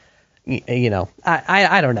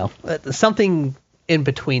I don't know, something in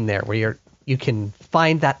between there where you can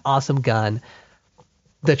find that awesome gun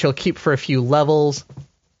that you'll keep for a few levels,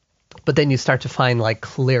 but then you start to find like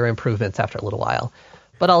clear improvements after a little while.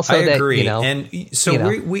 But also, I agree. And so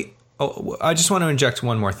I just want to inject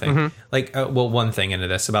one more thing, one thing into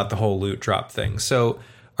this about the whole loot drop thing. So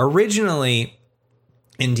originally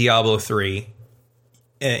in Diablo 3,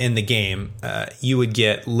 in the game, you would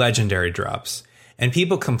get legendary drops, and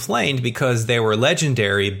people complained because they were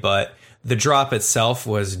legendary, but the drop itself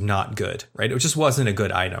was not good, right? It just wasn't a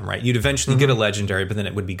good item, right? You'd eventually get a legendary, but then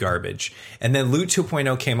it would be garbage. And then Loot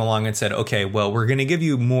 2.0 came along and said, okay, well, we're going to give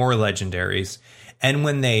you more legendaries. And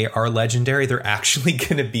when they are legendary, they're actually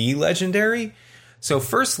going to be legendary. So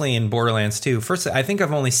firstly, in Borderlands 2, I think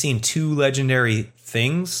I've only seen 2 legendary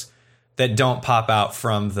things that don't pop out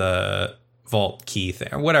from the vault key thing,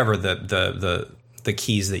 or whatever the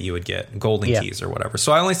keys that you would get, golden keys or whatever.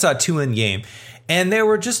 So I only saw 2 in game. And they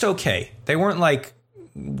were just okay. They weren't like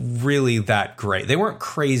really that great. They weren't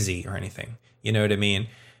crazy or anything. You know what I mean?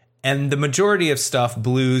 And the majority of stuff,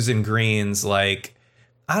 blues and greens, like,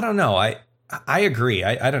 I don't know. I agree.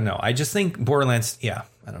 I don't know. I just think Borderlands, I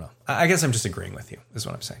don't know. I guess I'm just agreeing with you, is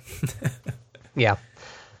what I'm saying. Yeah.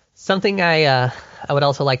 Something I would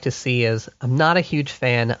also like to see is, I'm not a huge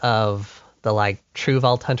fan of the like true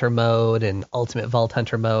Vault Hunter mode and ultimate Vault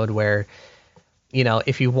Hunter mode, where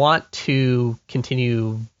if you want to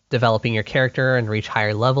continue developing your character and reach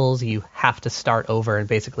higher levels, you have to start over and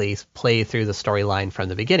basically play through the storyline from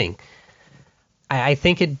the beginning. I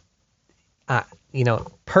think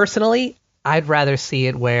personally, I'd rather see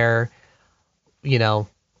it where,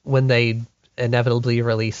 when they inevitably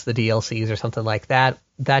release the DLCs or something like that,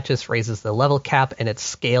 that just raises the level cap and it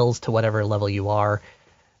scales to whatever level you are.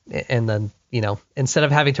 And then, instead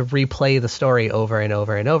of having to replay the story over and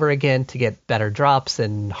over and over again to get better drops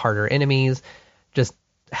and harder enemies, just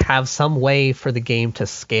have some way for the game to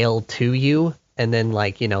scale to you and then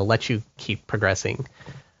let you keep progressing.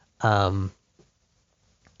 Because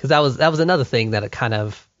that was another thing that it kind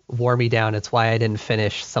of wore me down. It's why I didn't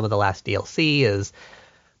finish some of the last DLC, is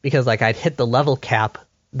because I'd hit the level cap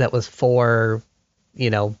that was for,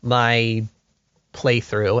 my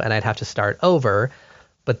playthrough, and I'd have to start over.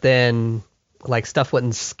 But then stuff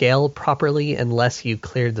wouldn't scale properly unless you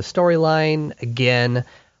cleared the storyline again,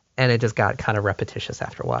 and it just got kind of repetitious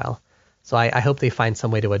after a while. So I hope they find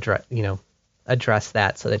some way to address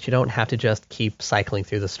that, so that you don't have to just keep cycling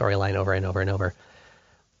through the storyline over and over and over.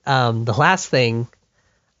 The last thing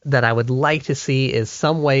that I would like to see is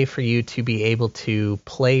some way for you to be able to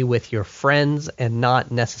play with your friends and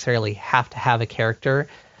not necessarily have to have a character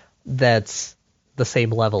that's the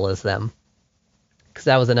same level as them. Because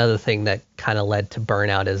that was another thing that kind of led to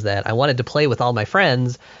burnout, is that I wanted to play with all my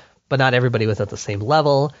friends, but not everybody was at the same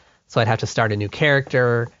level. So I'd have to start a new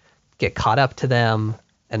character, get caught up to them,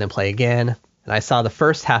 and then play again. And I saw the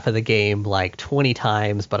first half of the game 20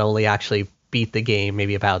 times, but only actually beat the game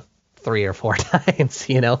maybe about 3 or 4 times,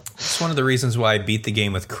 you know? It's one of the reasons why I beat the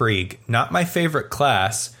game with Krieg. Not my favorite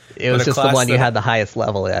class. It was just the one you had the highest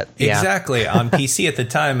level at. Yeah. Exactly, on PC at the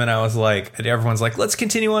time, and I was like, everyone's like, let's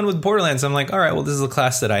continue on with Borderlands. I'm like, all right, well, this is a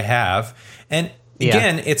class that I have. And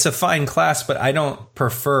again, it's a fine class, but I don't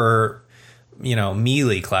prefer,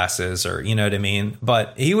 melee classes, or, you know what I mean?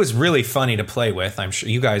 But he was really funny to play with. I'm sure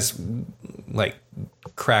you guys,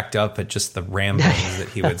 cracked up at just the ramblings that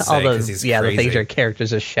he would say, because he's crazy. The things your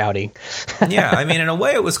character's just shouting. Yeah, I mean, in a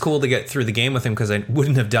way, it was cool to get through the game with him, because I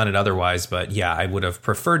wouldn't have done it otherwise. But yeah, I would have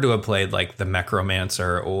preferred to have played like the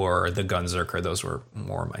Necromancer or the Gunzerker. Those were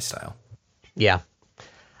more my style. Yeah.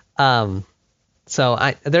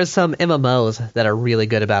 So there's some MMOs that are really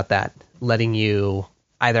good about that, letting you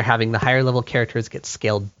either having the higher level characters get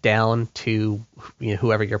scaled down to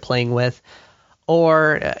whoever you're playing with,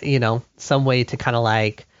 or some way to kind of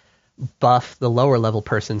like buff the lower level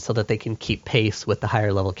person so that they can keep pace with the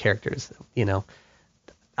higher level characters.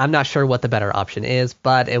 I'm not sure what the better option is,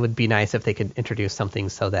 but it would be nice if they could introduce something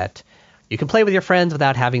so that you can play with your friends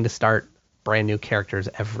without having to start brand new characters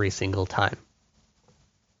every single time.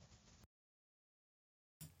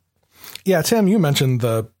 Yeah, Tim, you mentioned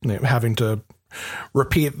the having to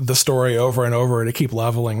repeat the story over and over to keep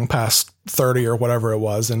leveling past 30 or whatever it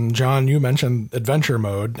was. And John, you mentioned adventure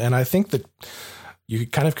mode, and I think that you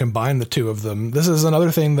kind of combine the two of them. This is another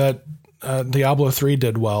thing that Diablo 3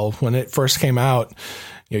 did well. When it first came out,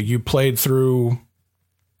 you played through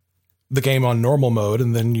the game on normal mode,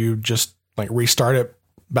 and then you just restart it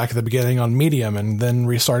back at the beginning on medium, and then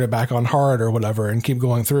restart it back on hard or whatever, and keep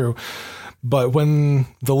going through. But when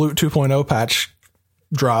the Loot 2.0 patch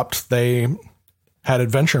dropped, they had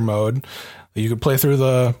adventure mode. You could play through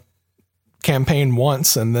the campaign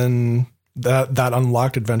once, and then that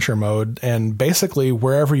unlocked adventure mode. And basically,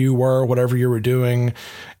 wherever you were, whatever you were doing,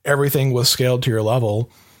 everything was scaled to your level.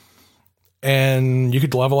 And you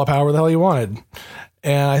could level up however the hell you wanted.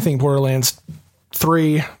 And I think Borderlands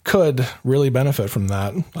 3 could really benefit from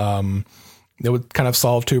that. It would kind of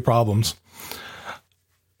solve two problems.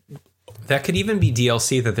 That could even be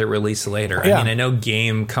DLC that they release later. Yeah. I mean, I know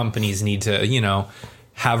game companies need to,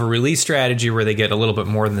 have a release strategy where they get a little bit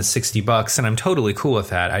more than the $60, and I'm totally cool with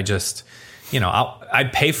that. I just,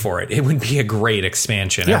 I'd pay for it. It would be a great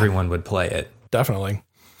expansion. Yeah. Everyone would play it. Definitely.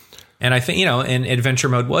 And I think, and adventure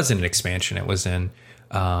mode wasn't an expansion. It was in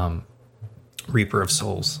Reaper of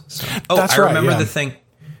Souls. So. That's I right, remember yeah. the thing.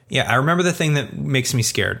 Yeah, I remember the thing that makes me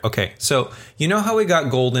scared. Okay, so you know how we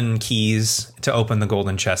got golden keys to open the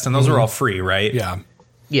golden chest, and those are all free, right? Yeah.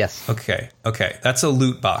 Yes. Okay. That's a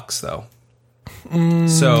loot box, though.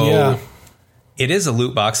 So it is a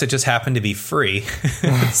loot box. It just happened to be free.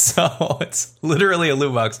 So it's literally a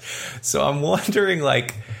loot box. So I'm wondering,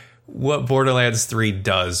 what Borderlands 3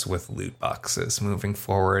 does with loot boxes moving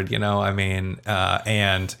forward,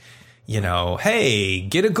 and... hey,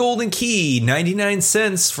 get a golden key, 99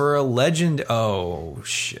 cents for a legend. Oh,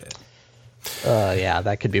 shit. Yeah,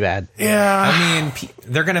 that could be bad. Yeah. I mean,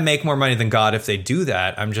 they're going to make more money than God if they do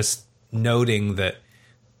that. I'm just noting that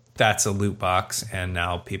that's a loot box, and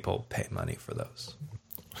now people pay money for those.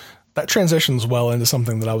 That transitions well into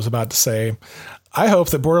something that I was about to say. I hope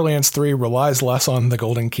that Borderlands 3 relies less on the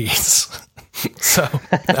golden keys. So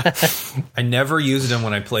I never used them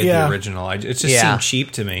when I played the original. It just seemed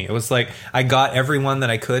cheap to me. It was like I got every one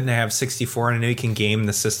that I could, and I have 64, and I know you can game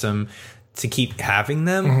the system to keep having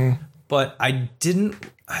them, but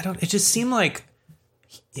it just seemed like,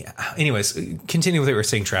 anyways, continue with what you were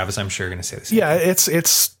saying, Travis. I'm sure you're going to say this. Yeah,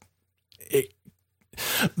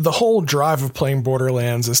 the whole drive of playing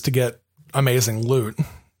Borderlands is to get amazing loot.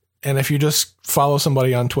 And if you just follow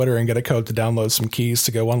somebody on Twitter and get a code to download some keys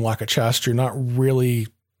to go unlock a chest, you're not really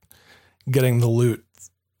getting the loot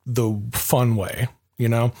the fun way,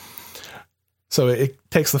 So it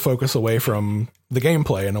takes the focus away from the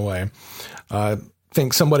gameplay in a way. I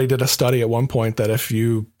think somebody did a study at one point that if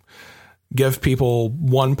you give people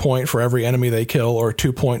 1 point for every enemy they kill or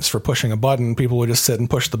 2 points for pushing a button, people would just sit and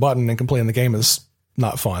push the button and complain the game is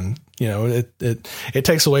not fun. It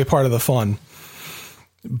takes away part of the fun.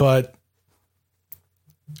 But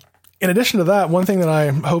in addition to that, one thing that I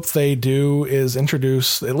hope they do is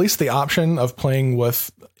introduce at least the option of playing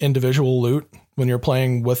with individual loot when you're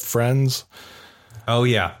playing with friends. Oh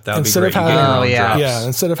yeah, that would be Instead great. of having, drops.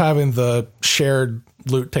 instead of having the shared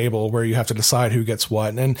loot table where you have to decide who gets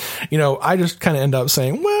what. And, I just kind of end up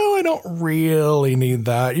saying, well, I don't really need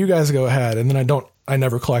that. You guys go ahead. And then I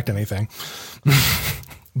never collect anything.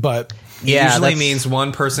 But usually means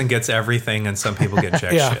one person gets everything and some people get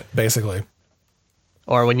jack shit. Basically.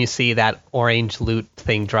 Or when you see that orange loot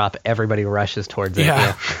thing drop, everybody rushes towards it.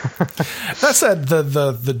 Yeah. That said,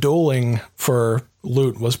 the dueling for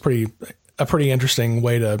loot was a pretty interesting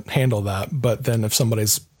way to handle that. But then if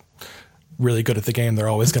somebody's really good at the game, they're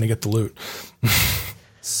always going to get the loot.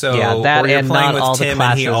 So yeah, that or you're and playing not with all the Tim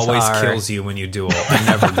and he classes always are- kills you when you duel. I'm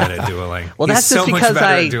never good at dueling. Well, He's that's so just much because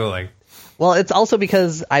better at dueling. Well, it's also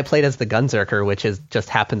because I played as the Gunzerker, which just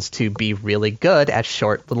happens to be really good at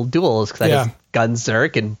short little duels, because I Yeah. just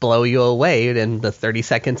Gunzerk and blow you away in the 30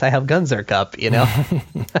 seconds I have Gunzerk up, you know?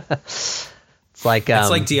 It's like It's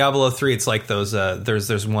like Diablo 3. It's like those.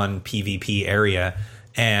 There's one PvP area,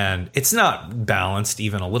 and it's not balanced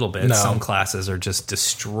even a little bit. No. Some classes are just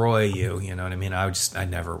destroy you. You know what I mean? I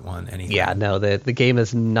never won anything. yeah, no, the game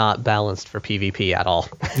is not balanced for PvP at all.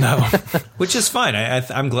 No. Which is fine.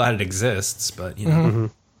 I'm glad it exists, but you know. Mm-hmm.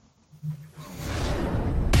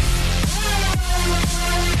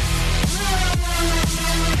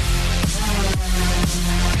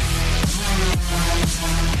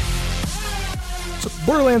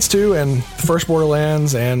 Borderlands 2 and the first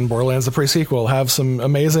Borderlands and Borderlands the pre-sequel have some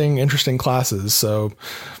amazing, interesting classes. So,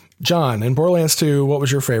 John, in Borderlands 2, what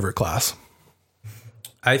was your favorite class?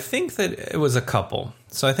 I think that it was a couple.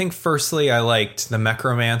 So I think firstly, I liked the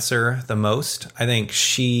Necromancer the most. I think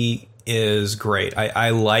she is great. I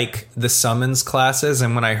like the summons classes.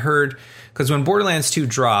 And when I heard, because when Borderlands 2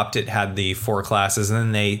 dropped, it had the 4 classes, and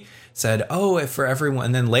then they said, oh, if for everyone.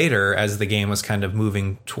 And then later, as the game was kind of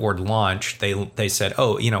moving toward launch, they said,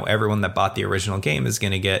 oh, you know, everyone that bought the original game is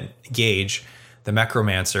going to get Gage, the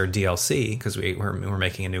Necromancer DLC, because we're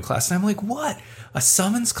making a new class. And I'm like, what? A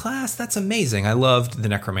summons class? That's amazing. I loved the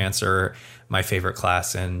Necromancer. My favorite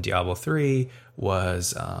class in Diablo 3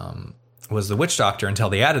 was the Witch Doctor until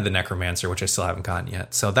they added the Necromancer, which I still haven't gotten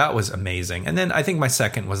yet. So that was amazing. And then I think my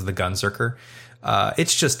second was the Gunzerker.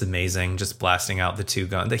 It's just amazing, just blasting out the 2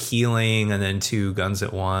 guns, the healing, and then 2 guns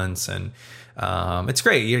at once. And it's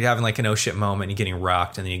great. You're having like an oh shit moment, you're getting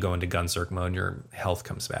rocked, and then you go into Gunzerk mode and your health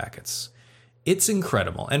comes back. It's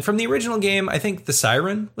incredible. And from the original game, I think the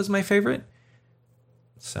Siren was my favorite.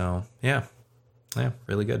 So yeah,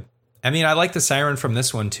 really good. I mean, I like the Siren from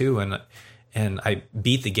this one too, and I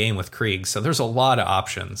beat the game with Krieg. So there's a lot of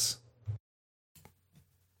options.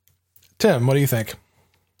 Tim, what do you think?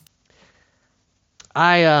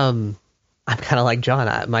 I'm kind of like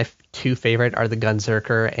John. My 2 favorite are the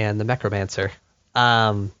Gunzerker and the Necromancer.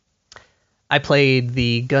 I played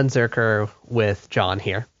the Gunzerker with John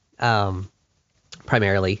here,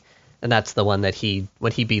 primarily, and that's the one that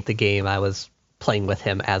when he beat the game, I was playing with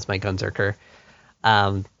him as my Gunzerker.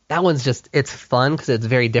 That one's it's fun because it's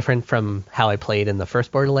very different from how I played in the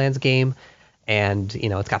first Borderlands game, and you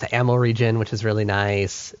know, it's got the ammo regen, which is really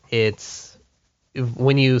nice.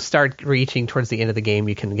 When you start reaching towards the end of the game,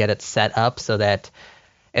 you can get it set up so that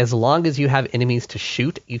as long as you have enemies to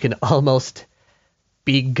shoot, you can almost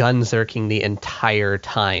be gunzerking the entire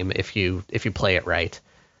time if you play it right.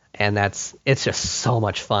 And it's just so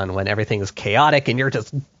much fun when everything is chaotic and you're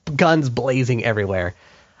just guns blazing everywhere.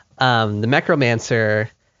 The Necromancer,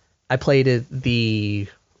 I played the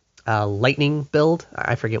lightning build.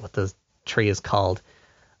 I forget what the tree is called.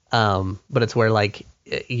 But it's where like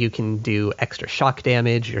you can do extra shock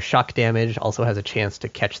damage. Your shock damage also has a chance to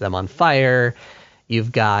catch them on fire.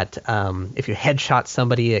 You've got, if you headshot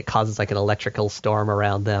somebody, it causes like an electrical storm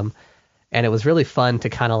around them. And it was really fun to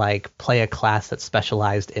kind of like play a class that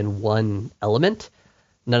specialized in one element.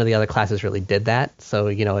 None of the other classes really did that. So,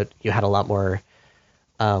 you know, you had a lot more,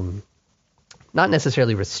 not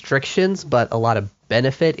necessarily restrictions, but a lot of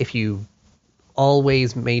benefit if you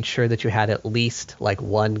always made sure that you had at least like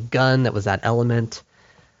one gun that was that element.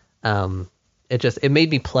 It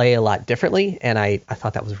made me play a lot differently, and I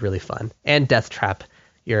thought that was really fun. And Death Trap,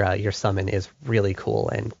 your summon, is really cool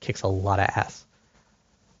and kicks a lot of ass.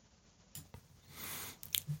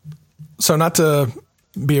 So not to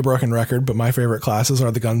be a broken record, but my favorite classes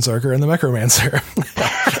are the Gunzerker and the Necromancer.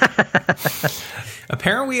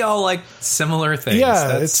 Apparently we all like similar things.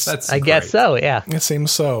 Yeah, that's I guess so, yeah. It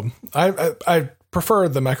seems so. I prefer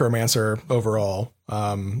the Necromancer overall.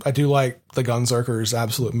 I do like the Gunzerker's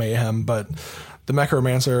absolute mayhem, but the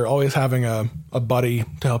Necromancer always having a buddy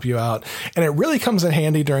to help you out. And it really comes in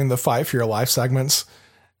handy during the fight for your life segments.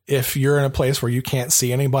 If you're in a place where you can't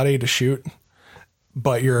see anybody to shoot,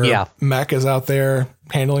 but your mech is out there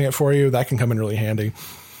handling it for you, that can come in really handy.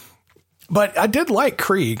 But I did like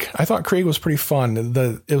Krieg. I thought Krieg was pretty fun.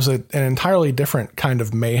 It was an entirely different kind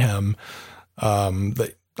of mayhem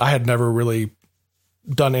that I had never really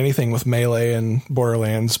done anything with melee in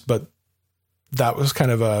Borderlands, but that was kind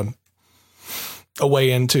of a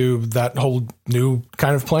way into that whole new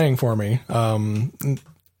kind of playing for me.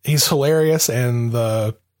 He's hilarious, and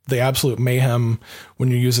the absolute mayhem when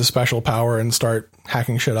you use a special power and start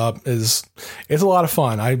hacking shit up it's a lot of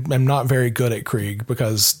fun. I am not very good at Krieg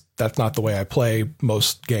because that's not the way I play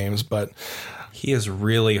most games, but he is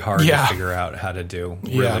really hard to figure out how to do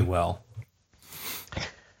really well.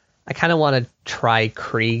 I kind of want to try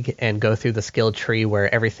Krieg and go through the skill tree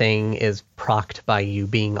where everything is procced by you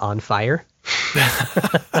being on fire.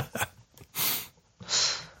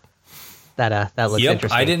 That looks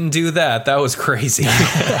interesting. I didn't do that. That was crazy.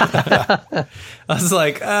 I was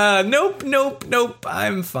like, nope,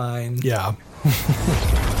 I'm fine. Yeah.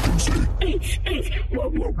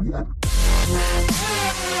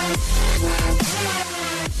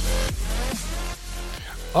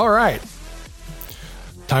 All right.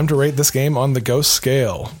 Time to rate this game on the Ghost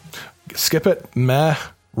scale. Skip it, meh,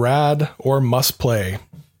 rad, or must play.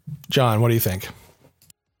 John, what do you think?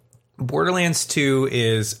 Borderlands 2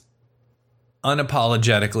 is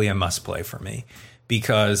unapologetically a must play for me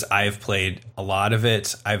because I've played a lot of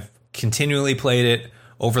it. I've continually played it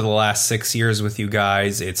over the last 6 years with you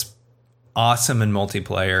guys. It's awesome in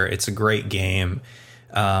multiplayer. It's a great game.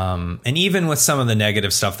 And even with some of the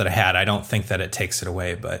negative stuff that I had, I don't think that it takes it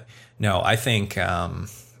away. But no, I think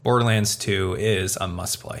Borderlands 2 is a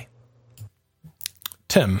must play.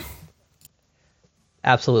 Tim.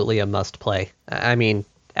 Absolutely a must play. I mean,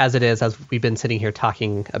 as it is, as we've been sitting here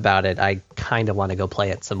talking about it, I kind of want to go play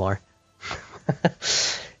it some more.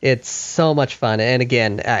 It's so much fun. And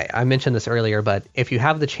again, I mentioned this earlier, but if you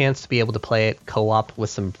have the chance to be able to play it co-op with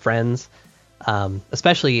some friends,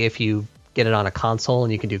 especially if you get it on a console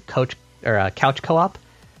and you can do couch co-op,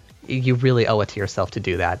 you really owe it to yourself to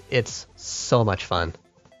do that. It's so much fun.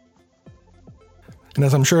 And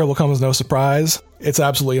as I'm sure it will come as no surprise, it's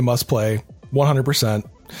absolutely a must play, 100%.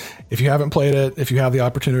 If you haven't played it, if you have the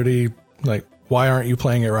opportunity, like, why aren't you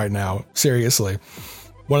playing it right now? Seriously.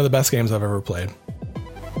 One of the best games I've ever played.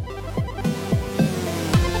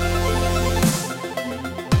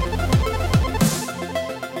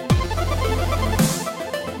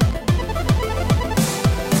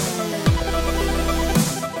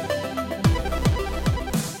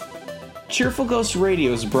 Cheerful Ghost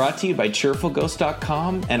Radio is brought to you by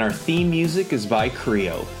CheerfulGhost.com, and our theme music is by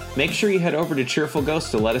Creo. Make sure you head over to Cheerful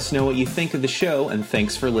Ghost to let us know what you think of the show, and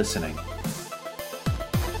thanks for listening.